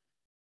Gomorrah,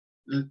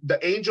 the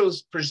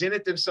angels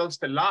presented themselves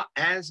to Lot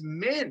as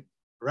men,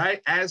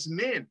 right? As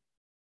men.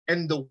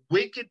 And the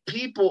wicked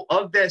people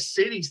of that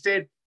city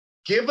said,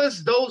 give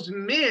us those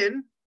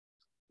men,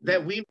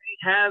 that we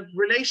may have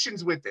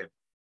relations with him,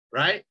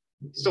 right?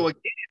 So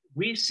again,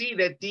 we see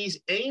that these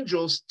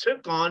angels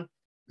took on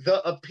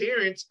the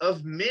appearance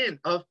of men,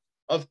 of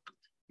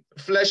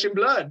flesh and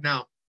blood.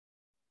 Now,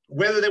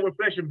 whether they were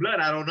flesh and blood,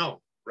 I don't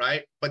know,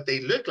 right? But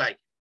they look like it.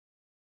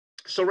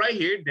 So right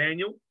here,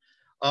 Daniel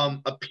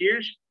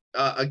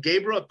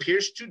Gabriel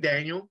appears to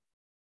Daniel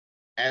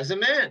as a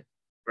man,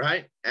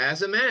 right?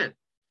 As a man.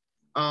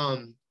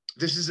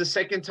 This is the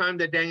second time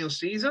that Daniel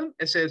sees him.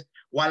 It says,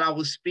 while I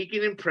was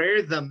speaking in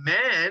prayer, the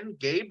man,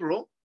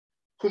 Gabriel,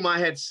 whom I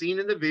had seen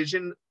in the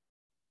vision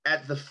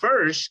at the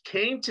first,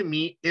 came to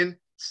me in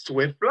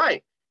swift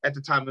flight at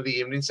the time of the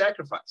evening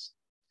sacrifice.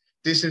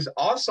 This is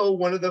also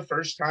one of the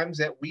first times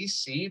that we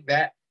see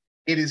that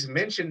it is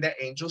mentioned that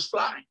angels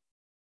fly,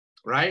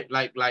 right?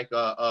 Like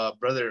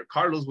Brother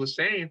Carlos was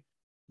saying,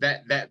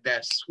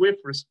 that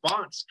swift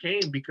response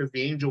came because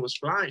the angel was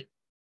flying,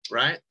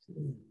 right?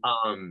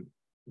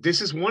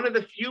 This is one of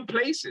the few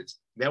places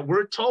that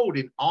we're told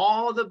in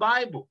all the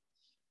Bible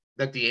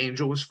that the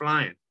angel was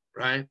flying,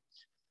 right?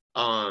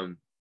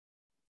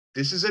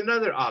 This is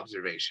another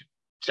observation.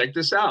 Check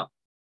this out.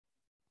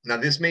 Now,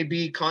 this may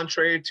be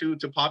contrary to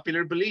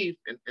popular belief,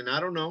 and I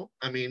don't know.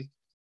 I mean,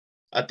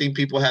 I think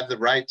people have the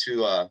right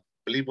to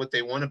believe what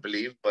they want to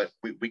believe, but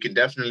we can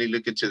definitely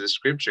look into the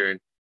scripture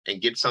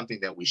and get something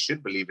that we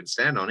should believe and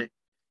stand on it.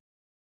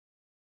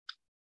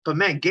 But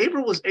man,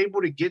 Gabriel was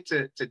able to get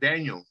to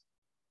Daniel,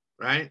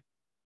 right?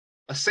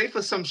 A safe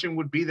assumption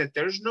would be that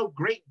there's no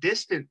great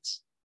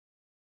distance.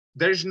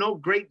 There's no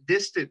great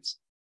distance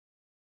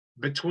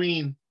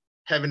between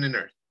heaven and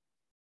earth,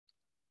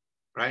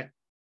 right?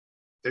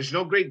 There's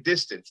no great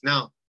distance.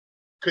 Now,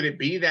 could it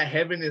be that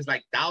heaven is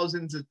like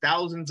thousands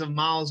of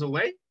miles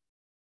away?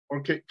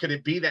 Or could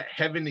it be that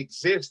heaven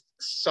exists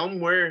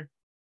somewhere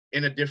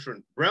in a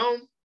different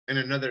realm, in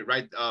another,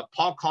 right?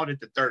 Paul called it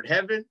the third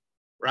heaven,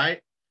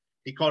 right?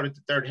 He called it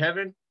the third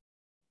heaven.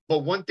 But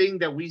one thing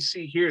that we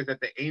see here is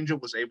that the angel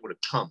was able to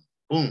come.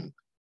 Boom.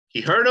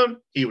 He heard him,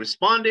 he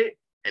responded,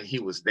 and he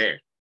was there,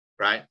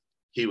 right?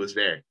 He was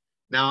there.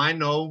 Now, I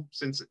know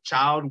since a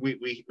child,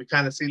 we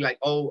kind of see like,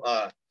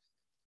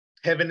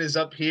 heaven is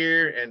up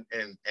here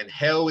and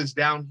hell is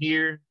down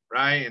here,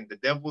 right? And the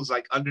devil's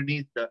like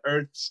underneath the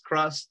earth's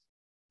crust.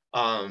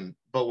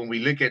 But when we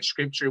look at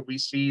scripture, we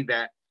see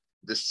that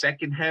the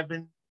second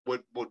heaven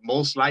would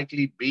most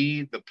likely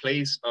be the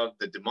place of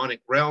the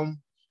demonic realm.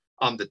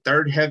 The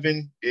third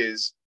heaven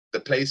is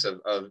the place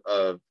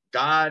of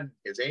God,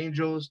 his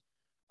angels,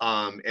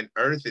 and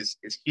earth is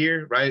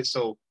here, right?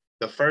 So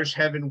the first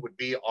heaven would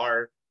be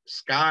our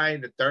sky.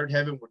 The third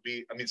heaven would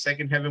be,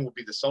 second heaven would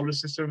be the solar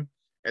system.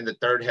 And the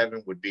third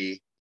heaven would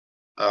be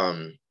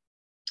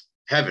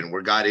heaven,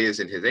 where God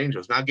is and his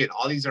angels. Now, again,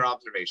 all these are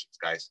observations,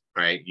 guys,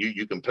 right?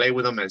 You can play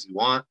with them as you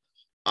want.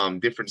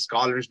 Different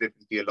scholars,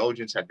 different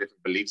theologians have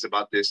different beliefs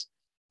about this.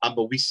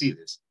 But we see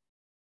this.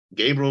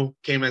 Gabriel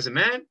came as a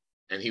man,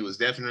 and he was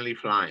definitely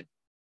flying.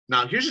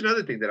 Now, here's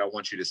another thing that I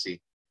want you to see.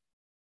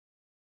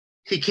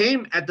 He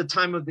came at the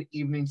time of the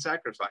evening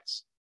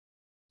sacrifice.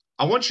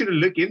 I want you to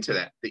look into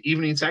that, the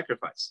evening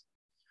sacrifice.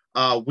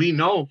 We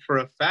know for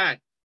a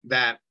fact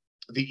that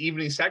the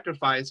evening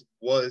sacrifice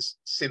was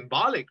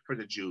symbolic for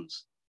the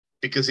Jews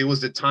because it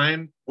was the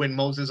time when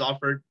Moses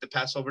offered the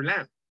Passover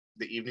lamb,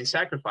 the evening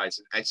sacrifice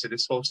in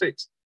Exodus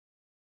 12:6.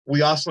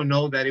 We also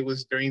know that it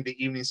was during the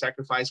evening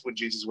sacrifice when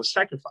Jesus was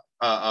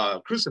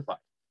crucified.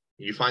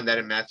 You find that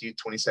in Matthew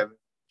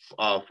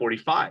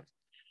 27:45.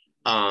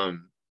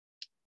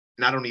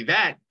 Not only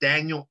that,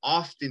 Daniel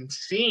often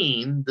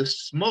seen the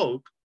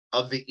smoke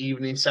of the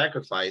evening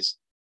sacrifice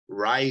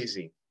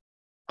rising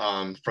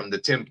from the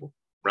temple,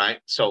 right?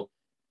 So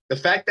the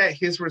fact that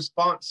his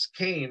response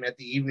came at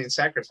the evening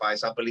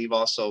sacrifice, I believe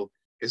also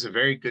is a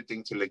very good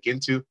thing to look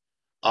into,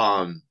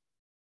 and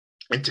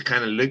to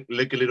kind of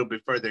look a little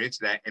bit further into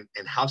that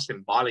and how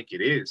symbolic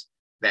it is,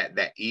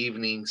 that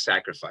evening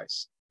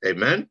sacrifice.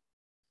 Amen.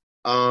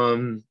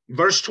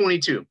 Verse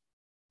 22.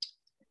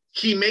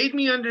 He made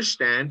me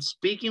understand,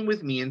 speaking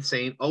with me and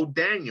saying, "Oh,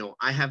 Daniel,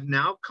 I have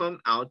now come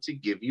out to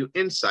give you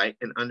insight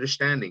and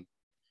understanding.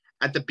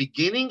 At the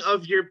beginning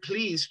of your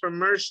pleas for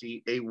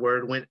mercy, a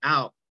word went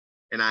out,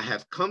 and I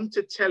have come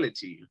to tell it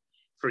to you,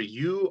 for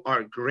you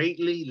are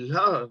greatly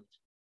loved.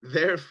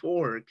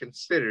 Therefore,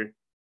 consider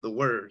the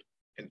word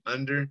and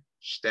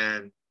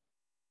understand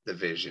the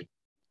vision."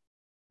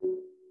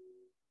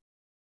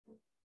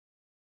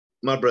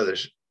 My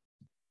brothers,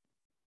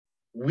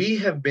 we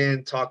have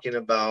been talking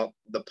about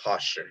the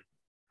posture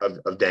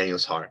of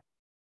Daniel's heart.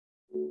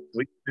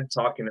 We've been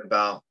talking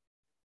about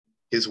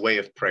his way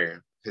of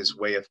prayer, his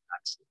way of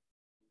fasting,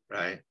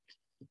 right?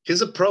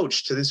 His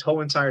approach to this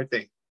whole entire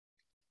thing.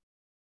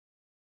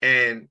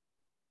 And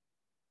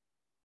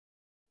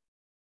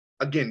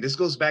again, this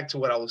goes back to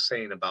what I was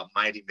saying about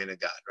mighty men of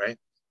God, right?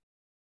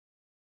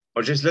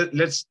 Or just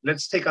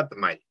let's take out the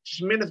mighty,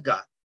 just men of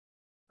God,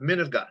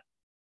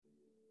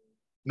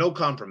 no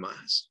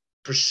compromise,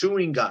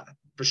 pursuing God,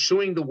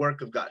 pursuing the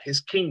work of God,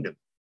 his kingdom,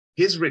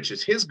 his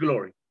riches, his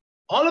glory,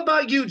 all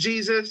about you,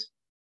 Jesus,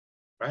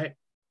 right?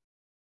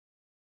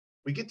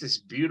 we get this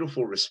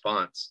beautiful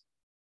response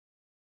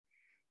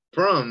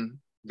from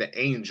the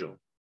angel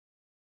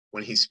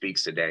when he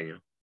speaks to Daniel.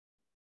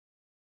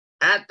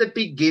 At the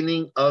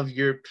beginning of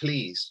your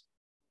pleas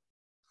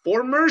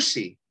for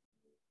mercy,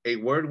 a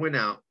word went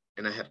out,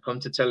 and I have come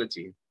to tell it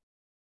to you,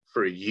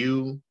 for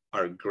you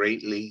are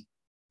greatly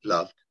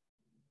loved.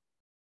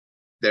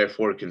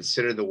 Therefore,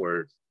 consider the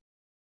word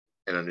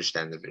and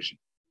understand the vision.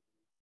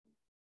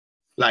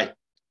 Like,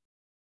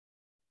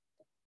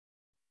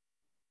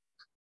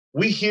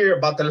 we hear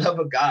about the love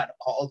of God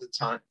all the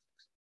time.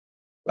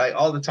 Like,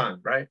 all the time,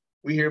 right?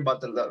 We hear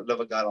about the love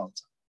of God all the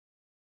time.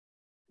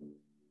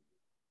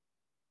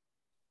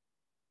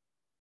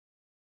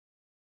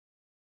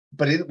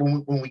 But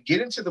when we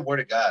get into the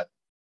word of God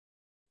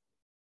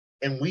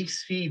and we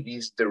see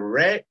these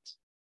direct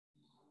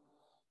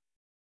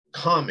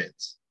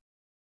comments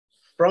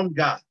from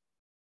God,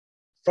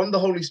 from the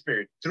Holy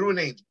Spirit, through an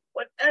angel,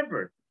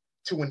 whatever,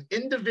 to an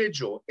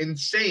individual in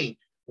saying,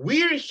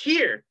 we're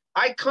here.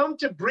 I come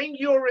to bring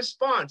you a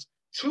response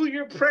to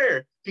your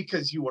prayer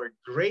because you are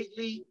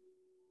greatly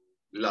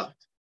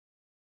loved.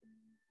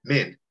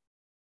 Men,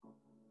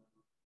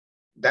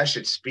 that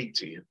should speak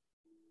to you.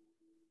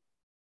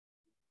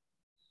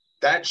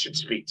 That should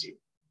speak to you.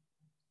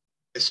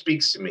 It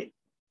speaks to me.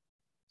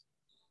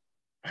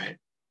 Right?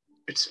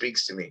 It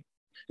speaks to me.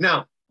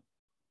 Now,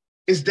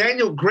 is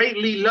Daniel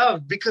greatly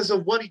loved because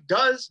of what he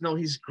does? No,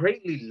 he's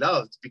greatly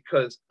loved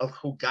because of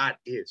who God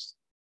is.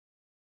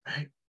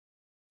 Right?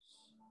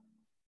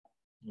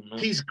 Mm-hmm.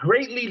 He's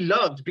greatly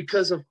loved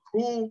because of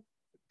who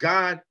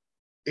God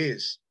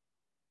is.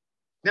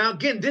 Now,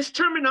 again, this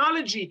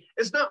terminology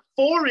is not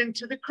foreign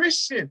to the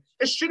Christian.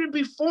 It shouldn't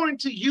be foreign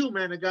to you,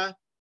 man of God.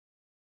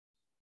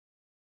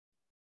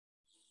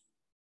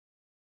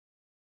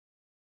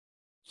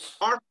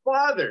 Our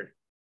Father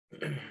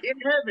in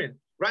heaven,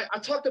 right? I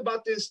talked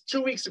about this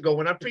 2 weeks ago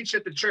when I preached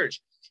at the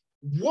church.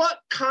 What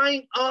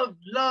kind of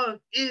love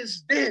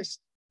is this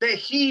that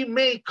he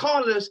may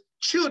call us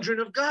children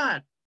of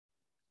God?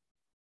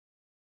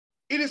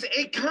 It is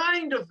a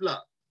kind of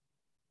love,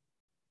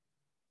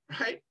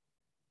 right?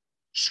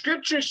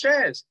 Scripture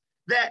says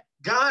that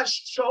God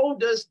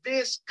showed us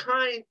this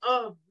kind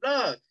of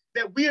love,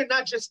 that we are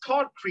not just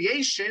called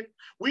creation,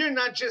 we are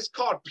not just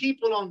called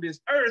people on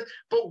this earth,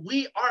 but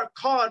we are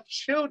called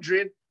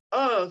children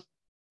of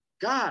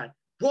God.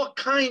 What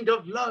kind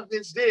of love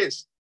is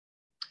this?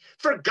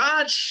 For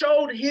God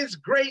showed his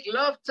great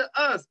love to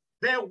us,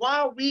 that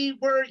while we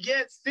were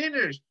yet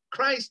sinners,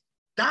 Christ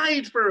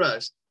died for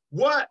us.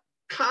 What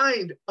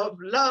kind of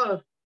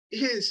love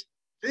is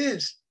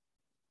this?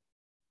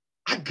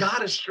 I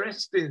gotta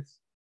stress this.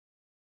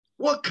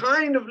 What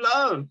kind of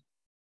love?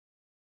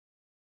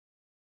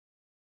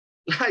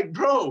 Like,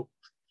 bro,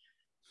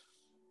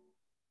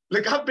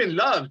 like, I've been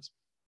loved.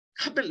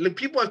 Like,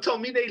 people have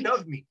told me they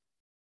love me.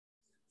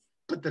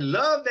 But the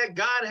love that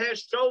God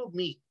has showed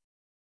me,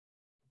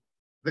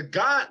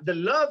 the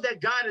love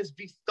that God has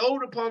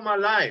bestowed upon my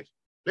life,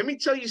 let me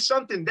tell you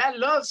something. That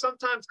love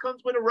sometimes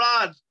comes with a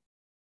rod.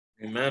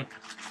 Amen.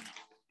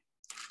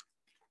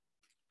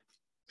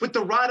 With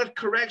the rod of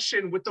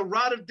correction, with the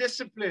rod of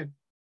discipline.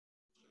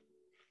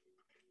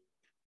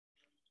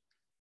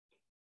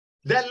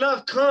 That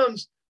love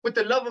comes with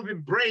the love of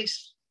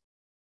embrace.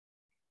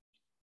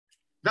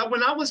 That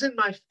when I was in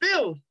my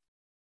filth,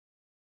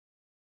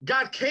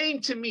 God came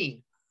to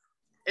me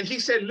and he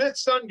said, look,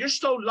 son, you're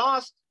so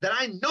lost that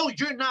I know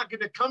you're not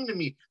going to come to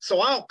me, so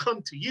I'll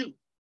come to you.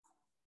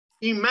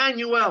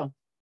 Emmanuel,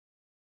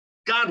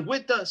 God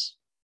with us.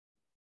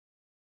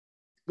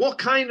 What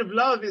kind of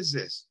love is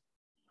this?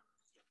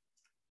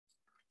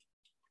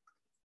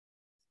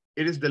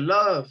 It is the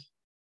love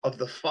of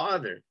the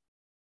Father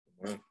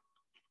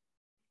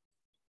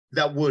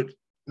that would,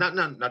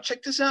 now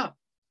check this out.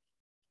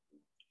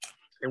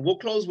 And we'll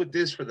close with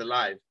this for the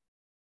live.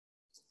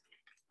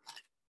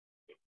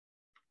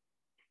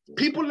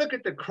 People look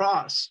at the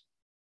cross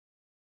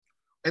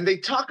and they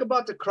talk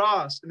about the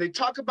cross and they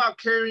talk about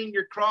carrying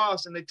your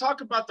cross and they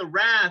talk about the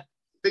wrath.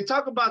 They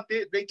talk about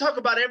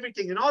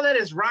everything, and all that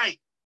is right.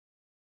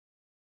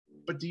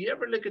 But do you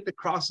ever look at the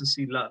cross and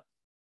see love?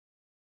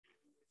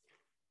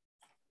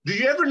 Do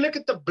you ever look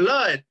at the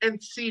blood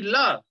and see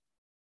love?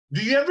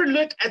 Do you ever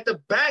look at the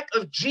back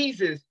of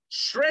Jesus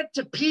shred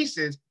to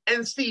pieces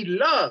and see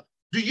love?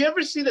 Do you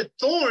ever see the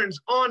thorns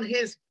on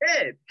his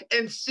head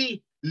and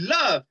see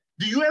love?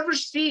 Do you ever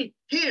see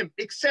him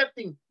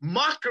accepting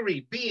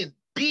mockery, being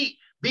beat,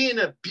 being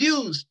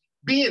abused,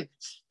 being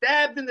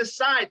stabbed in the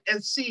side,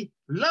 and see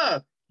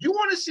love? You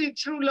want to see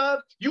true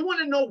love? You want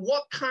to know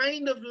what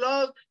kind of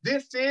love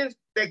this is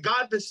that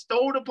God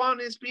bestowed upon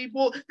his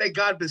people, that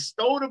God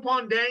bestowed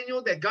upon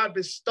Daniel, that God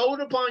bestowed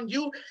upon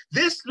you?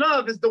 This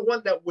love is the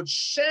one that would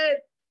shed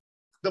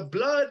the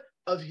blood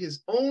of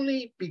his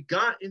only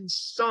begotten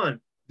Son,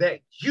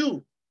 that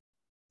you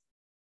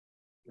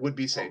would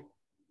be saved.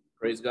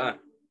 Praise God.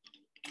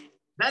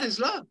 That is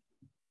love.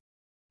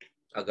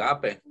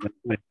 Agape.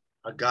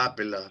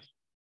 Agape love.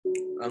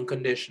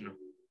 Unconditional.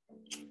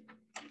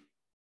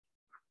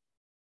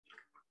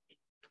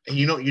 And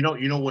you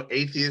know what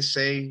atheists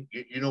say.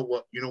 You know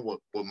what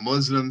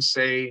Muslims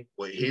say.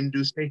 What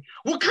Hindus say.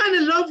 What kind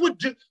of love would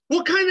do?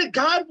 What kind of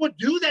God would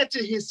do that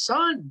to His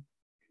Son?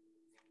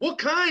 What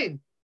kind?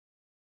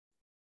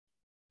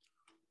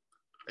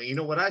 And you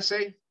know what I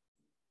say?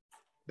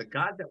 The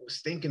God that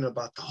was thinking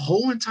about the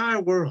whole entire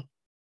world.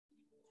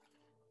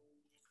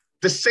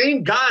 The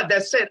same God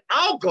that said,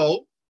 "I'll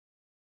go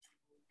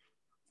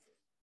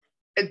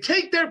and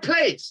take their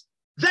place."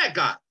 That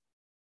God.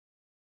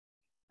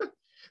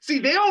 See,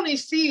 they only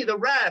see the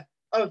wrath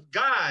of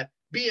God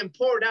being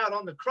poured out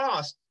on the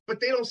cross,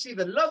 but they don't see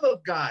the love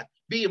of God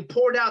being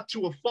poured out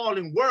to a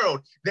fallen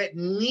world that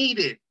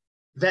needed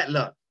that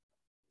love.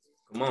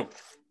 Come on.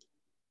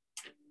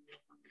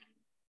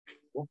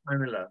 What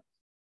kind of love?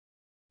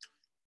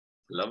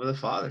 Love of the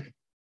Father.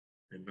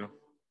 Amen.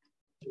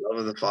 Love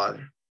of the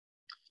Father.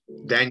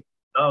 Daniel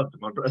was loved,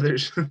 my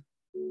brothers.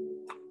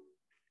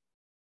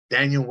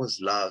 Daniel was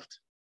loved.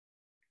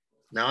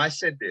 Now, I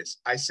said this.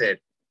 I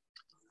said,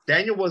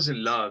 Daniel wasn't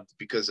loved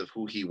because of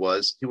who he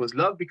was. He was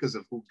loved because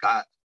of who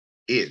God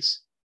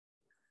is.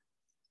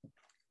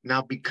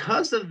 Now,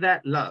 because of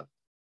that love,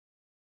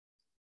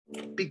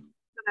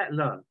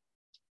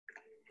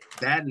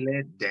 that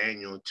led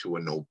Daniel to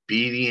an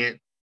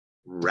obedient,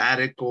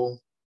 radical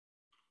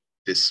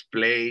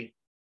display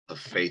of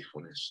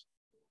faithfulness.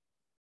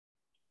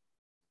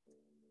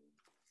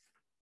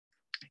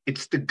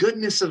 It's the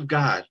goodness of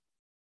God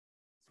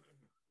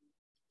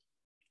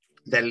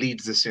that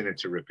leads the sinner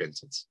to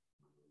repentance.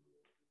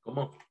 Come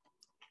on.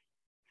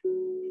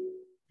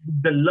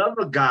 The love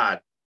of God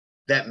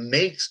that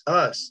makes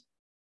us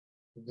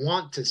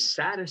want to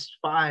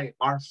satisfy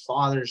our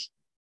Father's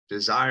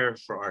desire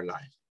for our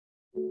life.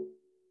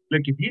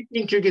 Look, if you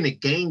think you're going to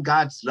gain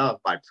God's love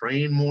by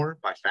praying more,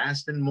 by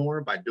fasting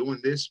more, by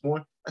doing this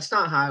more, that's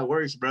not how it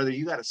works, brother.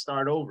 You got to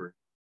start over.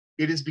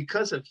 It is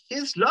because of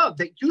His love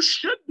that you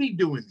should be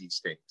doing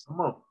these things. Come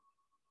on.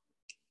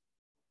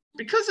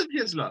 Because of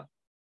His love.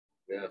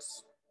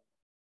 Yes.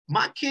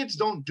 My kids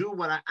don't do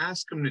what I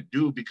ask them to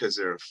do because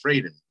they're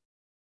afraid of me.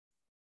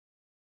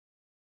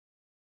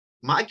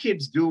 My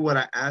kids do what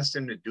I ask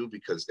them to do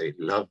because they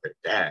love their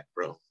dad,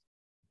 bro.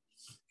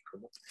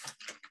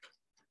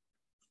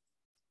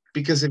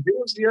 Because if it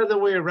was the other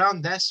way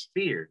around, that's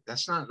fear.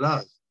 That's not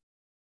love.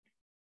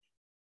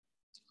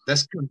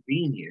 That's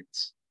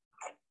convenience.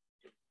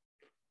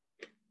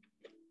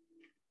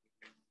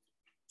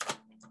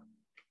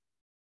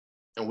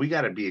 And we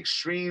got to be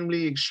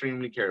extremely,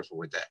 extremely careful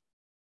with that.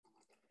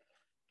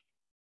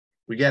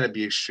 We got to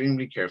be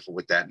extremely careful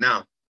with that.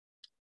 Now,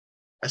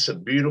 that's a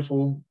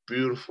beautiful,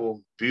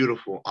 beautiful,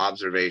 beautiful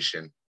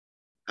observation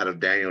out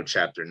of Daniel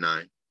chapter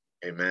 9.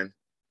 Amen.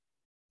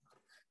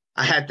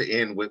 I had to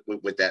end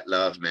with that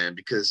love, man,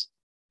 because,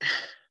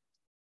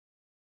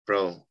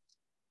 bro,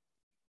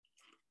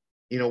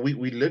 you know, we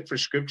look for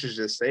scriptures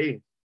that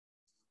say,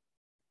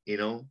 you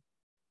know,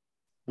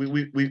 we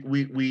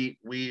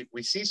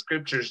see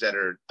scriptures that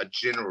are a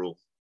general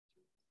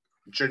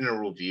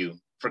view.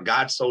 For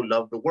God so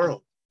loved the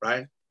world,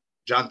 right?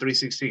 John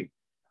 3:16.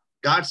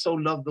 God so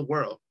loved the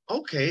world.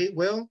 Okay,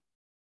 well,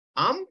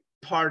 I'm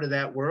part of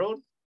that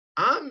world.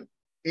 I'm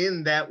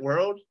in that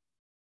world.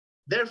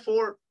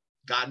 Therefore,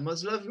 God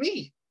must love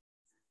me.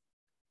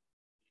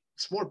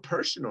 It's more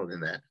personal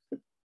than that.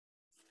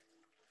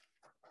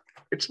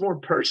 It's more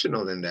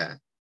personal than that.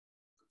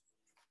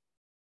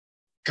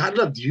 God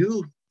loved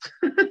you.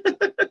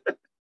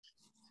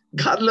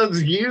 God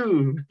loves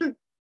you.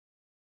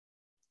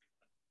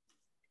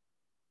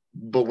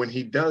 But when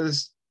He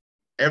does,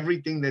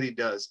 everything that He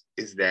does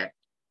is that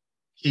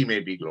He may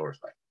be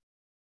glorified.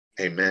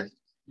 Amen.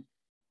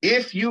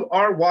 If you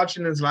are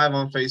watching this live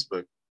on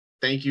Facebook,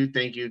 thank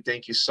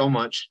you so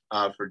much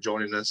for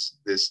joining us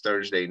this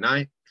Thursday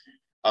night.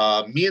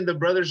 Me and the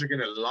brothers are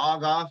going to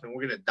log off and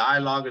we're going to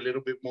dialogue a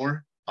little bit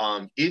more.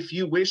 If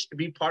you wish to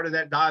be part of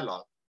that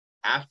dialogue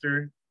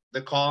after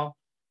the call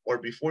or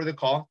before the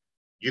call,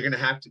 you're going to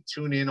have to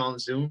tune in on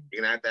Zoom.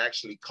 You're going to have to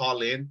actually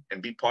call in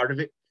and be part of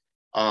it.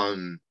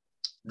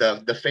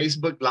 The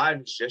Facebook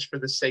Live is just for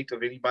the sake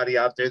of anybody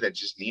out there that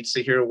just needs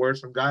to hear a word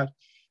from God.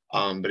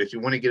 But if you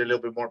want to get a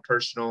little bit more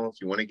personal,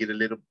 if you want to get a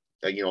little,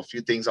 a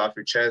few things off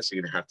your chest,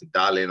 you're going to have to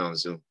dial in on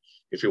Zoom.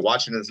 If you're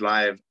watching this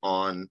live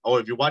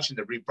if you're watching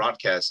the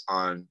rebroadcast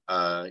on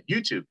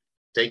YouTube,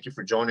 thank you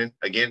for joining.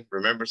 Again,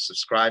 remember,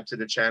 subscribe to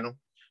the channel.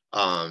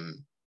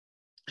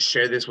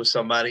 Share this with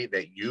somebody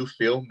that you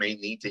feel may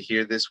need to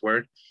hear this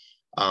word.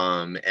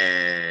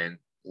 And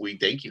we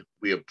thank you.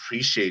 We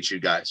appreciate you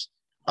guys.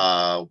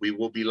 We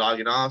will be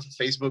logging off.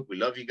 Facebook, we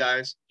love you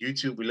guys.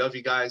 YouTube, we love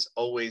you guys.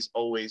 Always,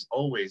 always,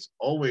 always,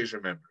 always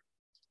remember,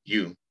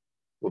 you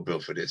were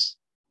built for this.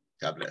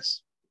 God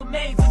bless.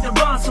 Made for the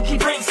run, so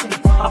keep racing.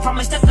 I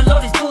promise that the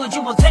Lord is good,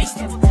 you will taste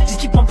Him. Just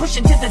keep on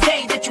pushing till the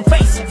day that you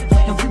face Him.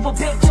 And we were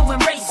built to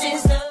embrace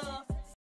His love.